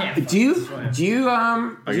How can't do you fucking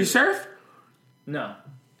swim. do you surf? No,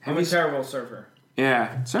 Have I'm a you- terrible surfer.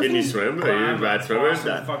 Yeah, surfing. Can you swim? Are you a I'm bad an swimmer?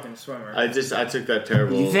 awesome fucking swimmer. I took that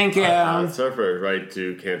terrible You think, surfer right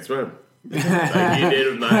to can't swim. Like you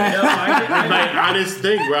did with no, my I honest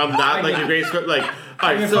thing where I'm not like a great swimmer. Like, all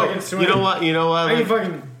right, can so fucking swim. you know what?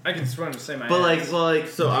 I can swim to save my But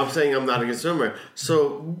ass. so I'm saying I'm not a good swimmer.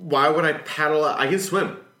 So why would I paddle out? I can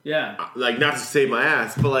swim. Yeah. Like, not to save my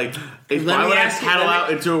ass, but like, Let why me would I ask you- paddle let me-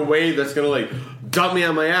 out into a wave that's gonna like dump me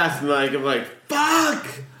on my ass and like I'm like, fuck!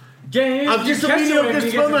 Yeah, I'm just a mediocre you get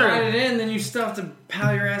to swimmer. ride it in, then you still have to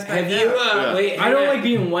paddle your ass back Have you? down. Yeah. Wait, I don't like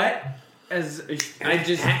being wet. I just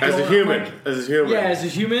As a don't human, like- as a human, yeah, as a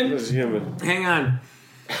human. as a human. Hang on.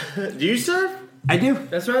 Do you surf? I do.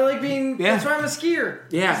 That's why I like being. Yeah. That's why I'm a skier.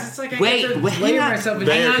 Yeah. 'Cause it's like I Wait, get to wait, lay hang on. myself in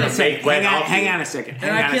Hang Hang on to a make second. wet Hang on, off hang you. on a second. and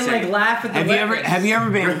hang I on a can like second. laugh at the Have you ever wetness.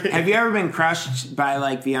 have you ever been crushed by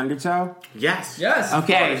like the undertow? Yes. Yes.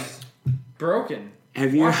 Okay. Of course. Broken.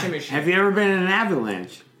 Have you Washing machine. have you ever been in an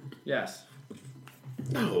avalanche? Yes.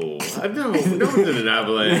 No, no one did an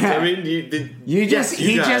avalanche. I mean,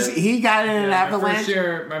 he got in an avalanche.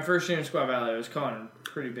 My first year in Squaw Valley, I was caught in a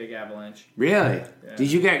pretty big avalanche. Really? Yeah.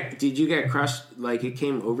 Did you get crushed? Like it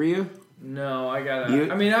came over you? No, I got.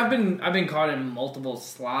 I mean, I've been caught in multiple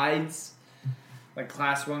slides, like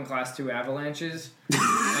class 1, class 2 avalanches.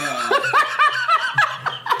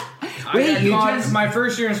 My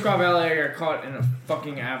first year in Squaw Valley, I got caught in a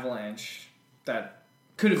fucking avalanche that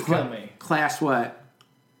could have killed me. Class what?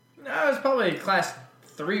 No, it was probably class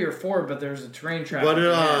 3 or 4, but there was a terrain trap. What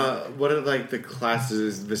are like the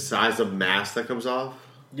classes? The size of mass that comes off?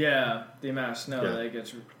 Yeah, the amount of snow that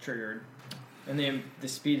gets triggered, and the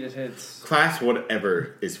speed it hits. Class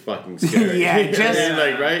whatever is fucking scary. Yeah, just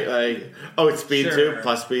right, like it's speed too,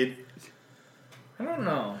 plus speed. I don't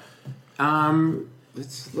know.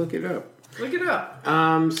 Let's look it up. Look it up.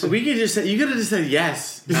 So we could just say you could have just said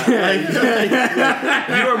yes. You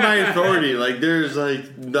are my authority. Like there's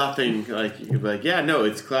like nothing. Like you could be like, yeah, no,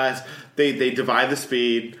 it's class. They divide the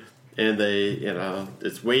speed, and they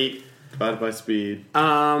it's weight divided by speed.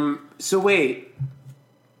 So wait,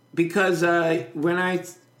 because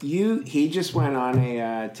he just went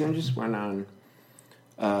on Tim just went on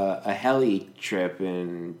a heli trip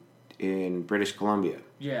in British Columbia.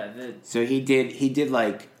 Yeah. So he did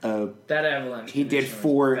like that avalanche. He did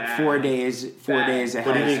 4 days of But he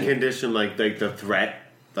heli. didn't condition like the threat.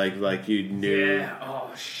 Like you knew. Yeah.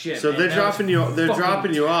 Oh shit. So man, they're dropping you off. They're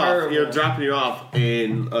dropping you terrible. off. You're dropping you off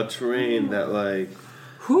in a terrain that like.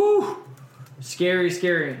 Whew. Scary.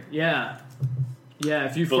 Yeah. Yeah.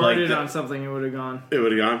 If you farted on something, it would have gone. It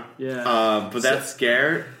would have gone. Yeah. But that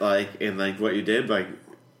scare, and what you did, like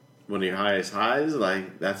one of your highest highs,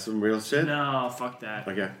 like that's some real shit. No, fuck that.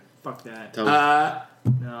 Okay. Fuck that. Tell me.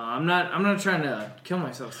 No, I'm not trying to kill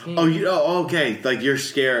myself. Skiing. Okay. Like you're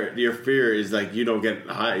scared. Your fear is like you don't get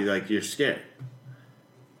high. Like you're scared.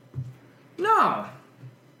 No,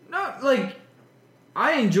 like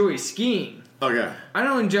I enjoy skiing. Okay. I'm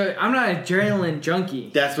not an adrenaline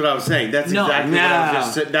junkie. That's what I was saying. That's No. exactly what I was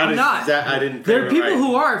just saying. I'm not. I didn't. There are people right.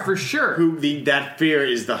 who are for sure. That fear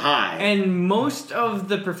is the high. And most of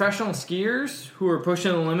the professional skiers who are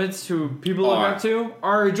pushing the limits, who people look up to,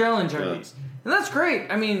 are adrenaline junkies. And that's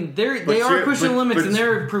great. I mean, they are pushing the limits and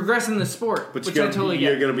they're progressing the sport, which I totally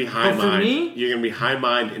get. You're going to be high mind. But for me, you're going to be high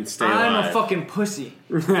mind and stay alive. I'm a fucking pussy.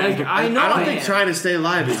 Like I know I don't think trying to stay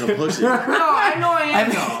alive is a pussy. No, I know I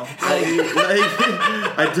am though.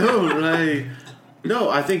 I don't.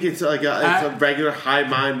 No, I think it's like it's a regular high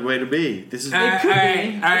mind way to be. This is It could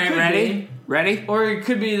be. All right, ready? Or it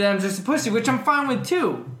could be that I'm just a pussy, which I'm fine with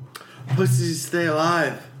too. pussies stay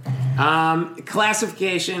alive.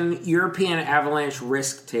 Classification, European avalanche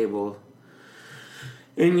risk table.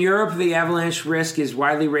 In Europe, the avalanche risk is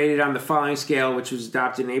widely rated on the following scale, which was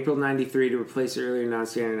adopted in April '93 to replace earlier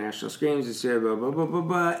non-standard national screens. It's blah, blah, blah, blah,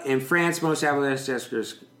 blah. In France, most avalanche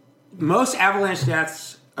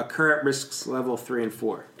deaths occur at risks level 3 and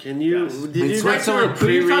 4. Can you? Yes. Did you not do a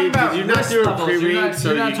pre-read? Did you not do a pre-read?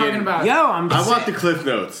 You're not talking about. Yo, I want the cliff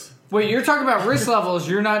notes. Wait, you're talking about risk levels.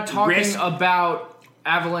 You're not talking about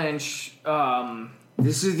avalanche.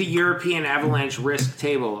 This is the European avalanche risk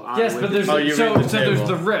table. Yes, but there's there's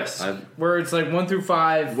the risk where it's like 1 through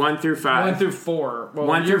 5, 1 through 5, 1 through 4, well,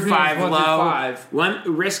 1 through 5 1 low, through 5.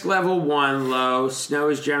 Risk level 1 low. Snow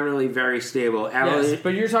is generally very stable. Yes,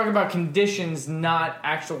 but you're talking about conditions, not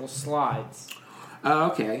actual slides. Oh,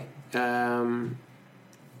 okay.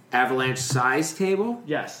 Avalanche size table.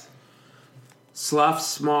 Yes. Slough,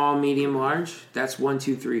 small, medium, large. That's 1,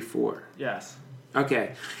 2, 3, 4. Yes.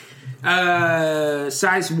 Okay.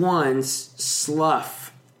 Size 1,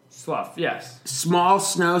 slough. Slough, yes. Small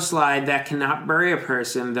snow slide that cannot bury a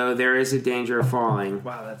person, though there is a danger of falling.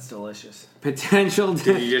 Wow, that's delicious. Potential.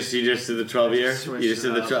 You just did the 12 year. Switch You just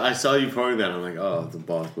did it the. up. I saw you pouring that. I'm like, oh, it's a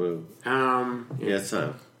boss move. Yeah, it's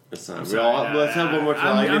time. It's time. Let's have one more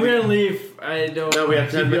time. I'm gonna leave. I don't. No, we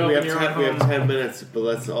have 10 minutes. minutes. We have 10 minutes, but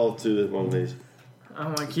let's all do one of these. I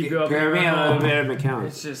want to keep you up. Prepare me a little bit of It's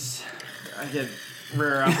McAllen. just I get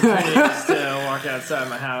rare opportunities to walk outside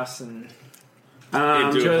my house and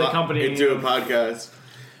enjoy the company. Into a podcast.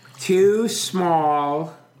 Too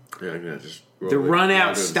small. Yeah, I'm gonna just. The run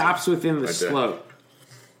out stops within the Right there. slope.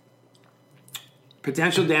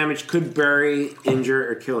 Potential damage could bury, injure,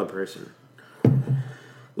 or kill a person.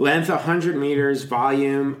 Length 100 meters,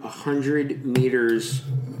 volume 100 meters.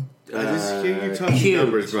 I just hear you talking cubed.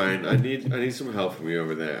 numbers, Brian. I need some help from you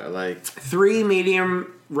over there. 3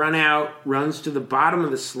 medium run out, runs to the bottom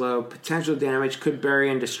of the slope. Potential damage could bury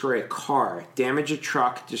and destroy a car, damage a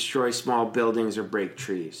truck, destroy small buildings, or break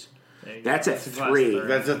trees. That's a It's a class 3. three.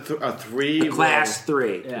 That's a 3. Class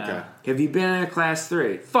 3. Yeah. Okay. Have you been in a class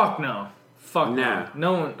 3? Fuck no. Fuck No. no.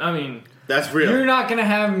 No one. I mean, That's real. you're not gonna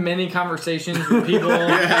have many conversations with people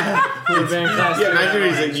who've been in class. Yeah, three. imagine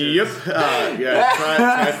he's like, yep,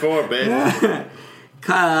 try 4, babe.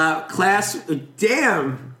 Class,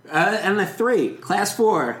 damn, and a 3. Class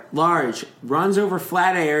 4, large, runs over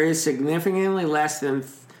flat areas significantly less than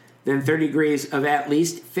 30 degrees of at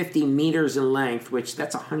least 50 meters in length, which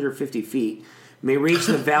that's 150 feet, may reach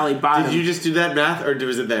the valley bottom. Did you just do that math, or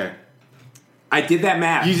was it there? I did that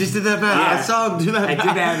math. You just did that math. Yeah. I saw him do that I math.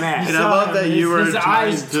 did that math. And I love that you were His trying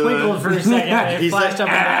eyes to... twinkled for a second. And it He's flashed like,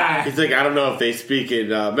 up in the He's like, I don't know if they speak in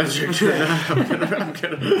metric or not. I'm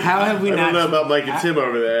gonna, How have we I don't know not? about Mike and Tim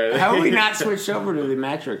over there. How have we not switched over to the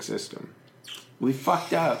metric system? We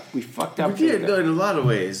fucked up. We fucked up. We did, in a lot of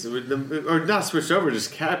ways. Or not switched over,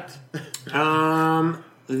 just kept.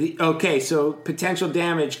 Okay, so potential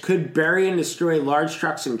damage could bury and destroy large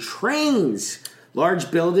trucks and trains, large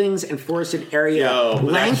buildings and forested area. Yo, but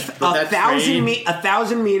Length that train-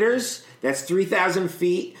 1,000 meters. That's 3,000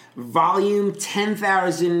 feet. Volume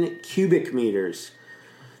 10,000 cubic meters.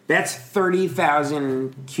 That's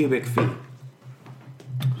 30,000 cubic feet.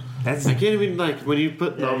 That's I can't even, like, when you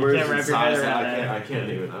put Yeah, you numbers can't and wrap your head size, around I that. can't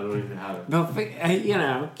even. I don't even have it.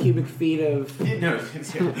 no, cubic feet of. No,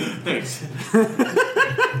 thanks.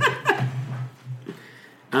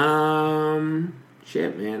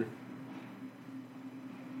 Shit, man.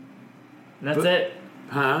 That's it.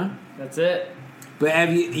 Huh? That's it. But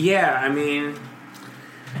have you? Yeah, I mean,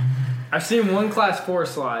 I've seen one class 4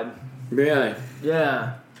 slide. really.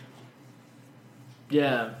 Yeah.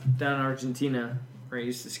 Yeah, down in Argentina where I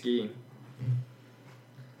used to ski.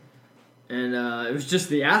 And it was just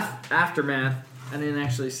the aftermath. I didn't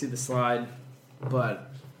actually see the slide,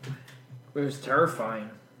 but it was terrifying.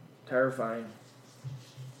 Terrifying.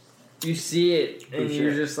 You see it, and For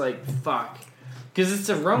you're sure. just like, fuck. Because it's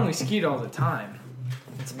a run we skied all the time.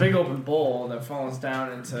 It's a big open bowl that falls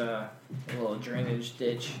down into a little drainage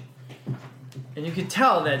ditch. And you could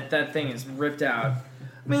tell that that thing is ripped out.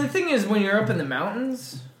 I mean, the thing is, when you're up in the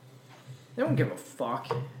mountains, they don't give a fuck,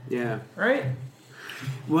 Yeah. right?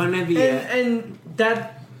 One of the. And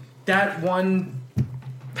that one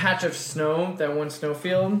patch of snow, that one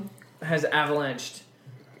snowfield, has avalanched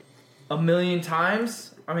a million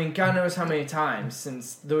times. I mean, God knows how many times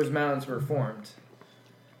since those mountains were formed.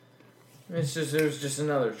 It was just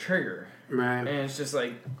another trigger. Right. And it's just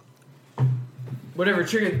like, whatever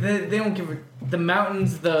trigger, they don't give a, the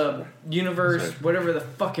mountains, the universe, Sorry. whatever the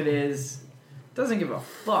fuck it is, doesn't give a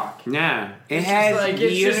fuck. Yeah. It It's has. just like,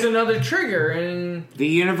 it's just another trigger, and the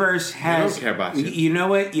universe has. care about you. You know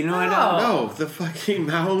what? You know what? No. No, the fucking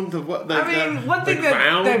mound, the what? Like, I mean, one thing the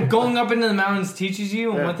ground, that going up into the mountains teaches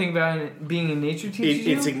you, and Yeah. one thing about it being in nature teaches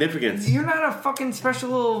you, insignificance. you're not a fucking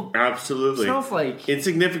special little Absolutely. snowflake.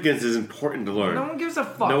 Insignificance is important to learn. No one gives a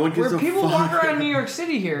fuck. No one gives Where a people fuck. walk around New York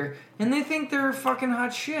City here, and they think they're fucking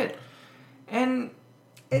hot shit, and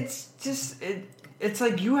it's just it's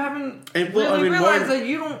like you haven't And, well, really I mean, realized more- that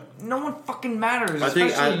you don't. No one fucking matters, I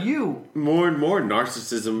think especially you. More and more,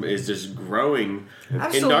 narcissism is just growing.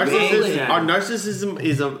 Absolutely. And our narcissism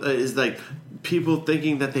is like people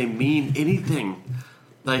thinking that they mean anything.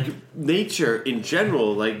 Like nature in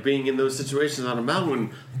general, like being in those situations on a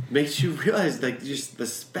mountain, makes you realize like just the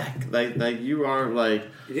speck, like you are like.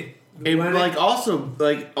 And like also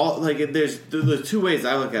like all like there's the two ways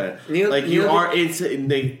I look at it. Like you are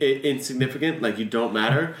insignificant, like you don't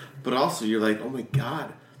matter, but also you're like, oh my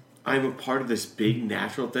god, I'm a part of this big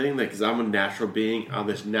natural thing, like because I'm a natural being on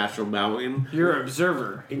this natural mountain. You're an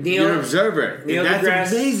observer. You're an observer. Neil And that's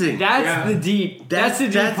deGrasse- amazing. That's Yeah. the deep. That's the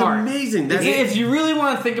deep that's part. amazing. That's If you really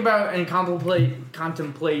want to think about and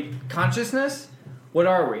contemplate consciousness, what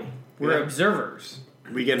are we? We're Yeah. observers.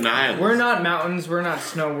 we get an island. We're not mountains. We're not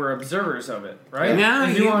snow. We're observers of it, right? No,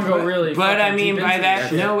 if you want to go really, But fucking I mean, deep by into that,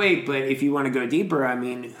 this no shit. wait. But if you want to go deeper, I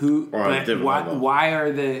mean, who? Or on a But different level. why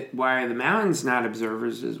are the mountains not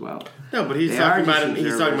observers as well? No, but he's They talking are about just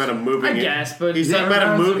he's talking about a moving. I guess, but he's talking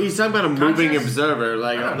about he's talking about a moving conscious? observer,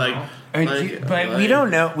 like I don't like. know. But we don't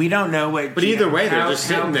know. We don't know what. But either way, they're how- just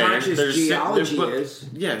sitting how there. conscious They're just geology sitting there. is.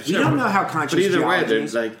 Yeah, We don't know how conscious But either way, geology there's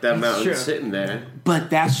is. like that mountain true. sitting there. But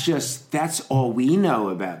that's all we know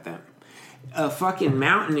about them. A fucking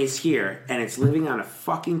mountain is here, and it's living on a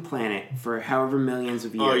fucking planet for however millions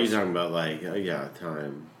of years. Oh, you're talking about like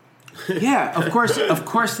time. Yeah, of course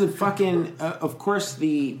the fucking of course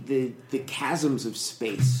the chasms of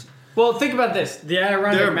space. Well, think about this: the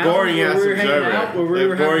Adirondack They're Mountains, boring where ass we were hanging observer. out, where we They're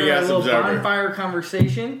were having boring that ass little observer. bonfire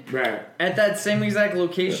conversation. Right. At that same exact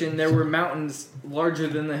location, there were mountains larger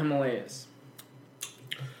than the Himalayas.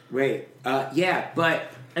 Wait. Yeah, but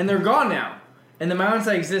and they're gone now. And the mountains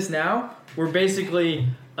that exist now were basically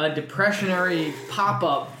a depressionary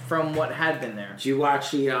pop-up from what had been there. did you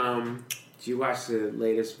watch the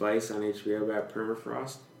latest Vice on HBO about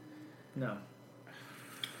permafrost? No.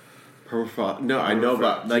 Permafrost. No, I know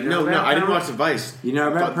about Do you know about I didn't watch the Vice. You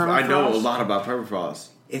know about But I know a permafrost? lot about permafrost.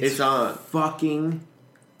 It's on. fucking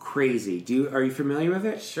crazy. Are you familiar with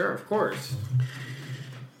it? Sure, of course.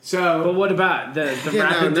 So, But what about the Yeah,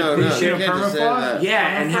 rapid no, depletion you of can't just say permafrost? that.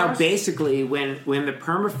 yeah, and how Permafrost? basically when the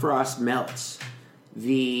permafrost melts,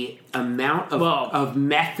 the amount of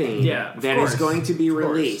methane Yeah, of that is course. going to be Of course.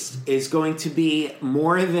 released is going to be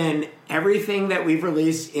more than everything that we've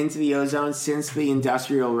released into the ozone since the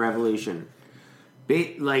Industrial Revolution.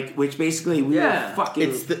 Which basically we Yeah. were fucking.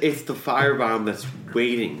 It's the firebomb that's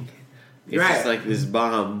waiting. It's Right. just like this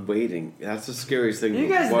bomb waiting. That's the scariest thing. Are you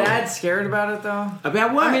guys Whoa. that scared about it though?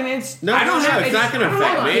 About what? I mean, it's No, I don't have. it's not going to I don't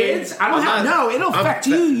affect have me. kids. I don't I'm have. not- No, it'll I'm- affect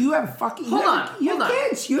you. You have fucking. Hold on, You hold have on.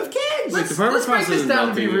 kids. You have kids. Like, the Let's break permafrost this is down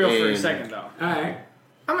to be melting real for a in- second though. All right.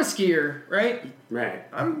 I'm a skier, right? Right.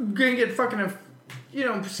 I'm gonna get fucking,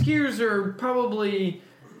 skiers are probably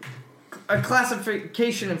a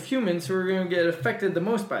classification of humans who are gonna get affected the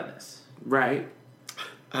most by this. Right.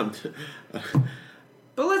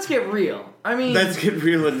 But let's get real. I mean, Let's get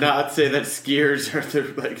real and not say that skiers are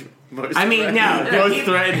the most. I mean, no, most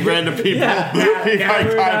threatened random people.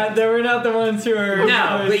 they were not the ones who are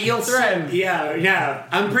No, but you'll threatened. Yeah.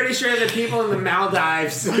 I'm pretty sure the people in the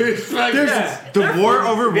Maldives. There's the war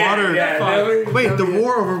over water. Wait, the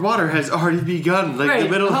war over water has already begun. Like Right, the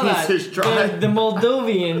Middle hold East on. is dry. The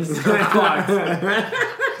Moldovians are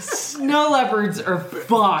fucked. Snow leopards are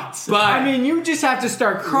fucked. But- I mean, you just have to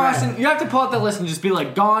start crossing. Right. You have to pull out the list and just be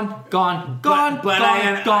like, gone, gone, gone, but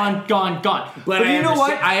gone, gone. But I you know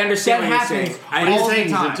what? I understand That what you're happens saying. I all He's the saying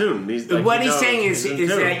he's time. in tune. He's like, What he he's knows saying is he's in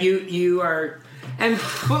tune. that you are. And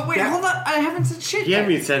But wait, hold on. I haven't said shit He yet.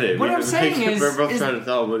 hasn't even said it. What I'm saying we're both is trying to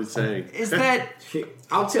tell him what he's saying. that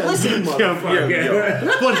I'll tell Listen, you, Yeah,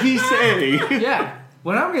 motherfucker. What he's saying. yeah.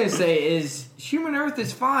 What I'm gonna say is, human Earth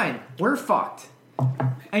is fine. We're fucked.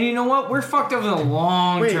 And you know what? We're fucked over the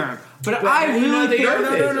long Wait, term. But how I do you know really the think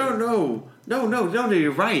Earth No,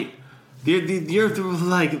 you're right. The Earth was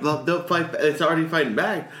like, they'll fight, it's already fighting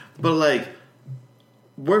back. But like,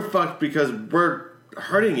 we're fucked because we're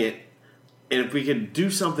hurting it. And if we could do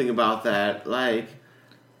something about that, like...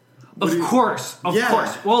 Of course.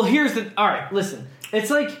 Yeah. Well, here's the... Alright, listen. It's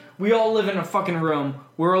like we all live in a fucking room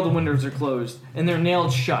where all the windows are closed and they're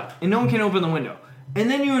nailed shut and no one can open the window. And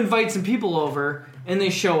then you invite some people over and they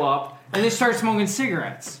show up and they start smoking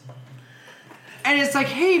cigarettes. And it's like,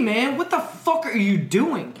 hey man, what the fuck are you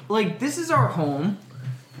doing? Like, this is our home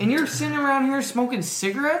and you're sitting around here smoking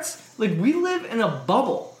cigarettes? Like, we live in a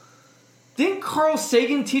bubble. Didn't Carl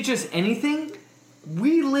Sagan teach us anything?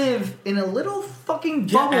 We live in a little fucking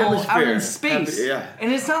bubble out atmosphere. in space. Yeah.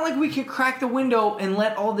 And it's not like we can crack the window and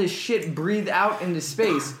let all this shit breathe out into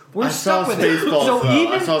space. We're I saw stuck with it. Spaceballs, So though.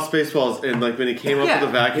 even I saw Spaceballs, and like when he came up Yeah. with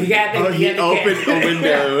the vacuum, He had the- he he had the opened can. a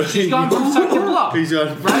window. she's gone from suck to blow. He's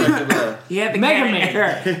gone from suck to blow. He had the Mega cat Maid.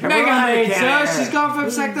 hair. Mega Everyone had Maid, a cat sir. hair. She's gone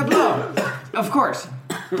from suck to blow. Of course.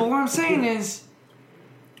 But what I'm saying is,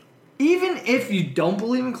 even if you don't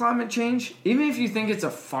believe in climate change, even if you think it's a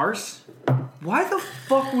farce, why the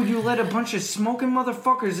fuck would you let a bunch of smoking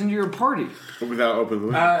motherfuckers into your party? Without opening the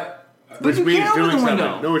window. But you can't open the something.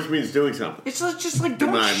 window. No, which means doing something. It's just like In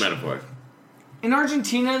don't. my metaphor. In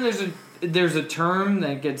Argentina, there's a term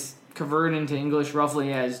that gets converted into English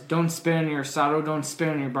roughly as "don't spit on your asado, don't spit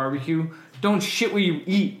on your barbecue, don't shit where you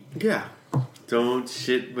eat." Yeah. Don't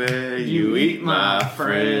shit where you eat, my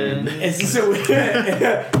friend. Is this a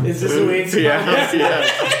weird song? Yeah.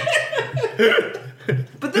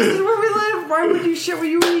 But this is where we live. Why would you shit where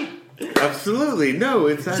you eat? Absolutely. No,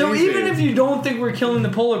 it's not So easy. even if you don't think we're killing the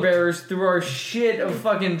polar bears through our shit of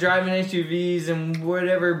fucking driving SUVs and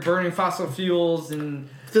whatever, burning fossil fuels and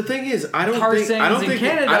The thing is, I don't tar think sands in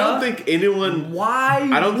Canada, anyone. why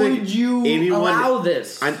I don't would think you anyone- allow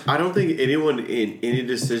this? I don't think anyone in any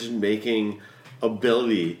decision making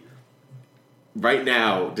ability right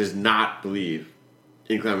now does not believe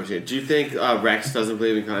in climate change. Do you think Rex doesn't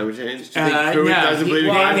believe in climate change? Do you think Pruitt no, doesn't believe in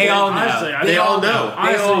climate they change? all know. Honestly, I They all know.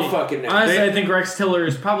 They all fucking know. Honestly, They- I think Rex Tiller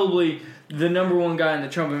is probably the number one guy in the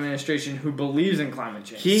Trump administration who believes in climate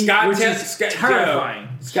change. Scott which Till- is Scott- terrifying.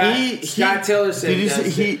 Scott Tillerson. Did you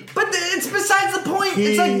does see? it. But it's besides the point.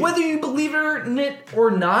 It's like whether you believe in it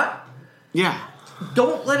or not, Yeah.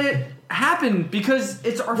 don't let it happen because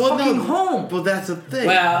it's our fucking home. Well, that's the thing.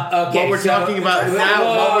 Well, okay. what we're talking about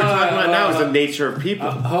now is the nature of people.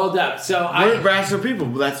 Hold up. So We're rational people.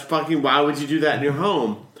 That's fucking. Why would you do that in your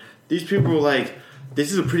home? These people were like,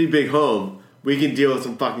 "This is a pretty big home. We can deal with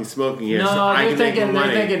some fucking smoking here, No, so I they're can make my thinking- they're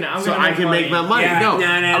money. thinking, I'm so gonna I make can money." make my money. Yeah, no,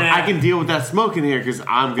 no. I can deal with that smoking here because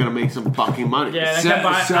I'm gonna make some fucking money. Yeah, So-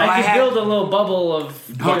 I could build a little bubble of.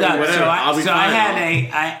 Hold on. Whatever, I'll be So I fine.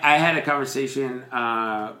 had a conversation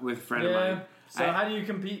with a friend of Yeah. mine. So how do you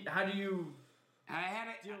compete? How do you I had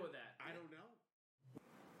it. deal with that? I don't know.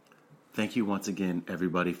 Thank you once again,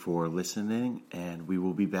 everybody, for listening, and we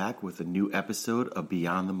will be back with a new episode of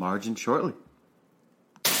Beyond the Margin shortly.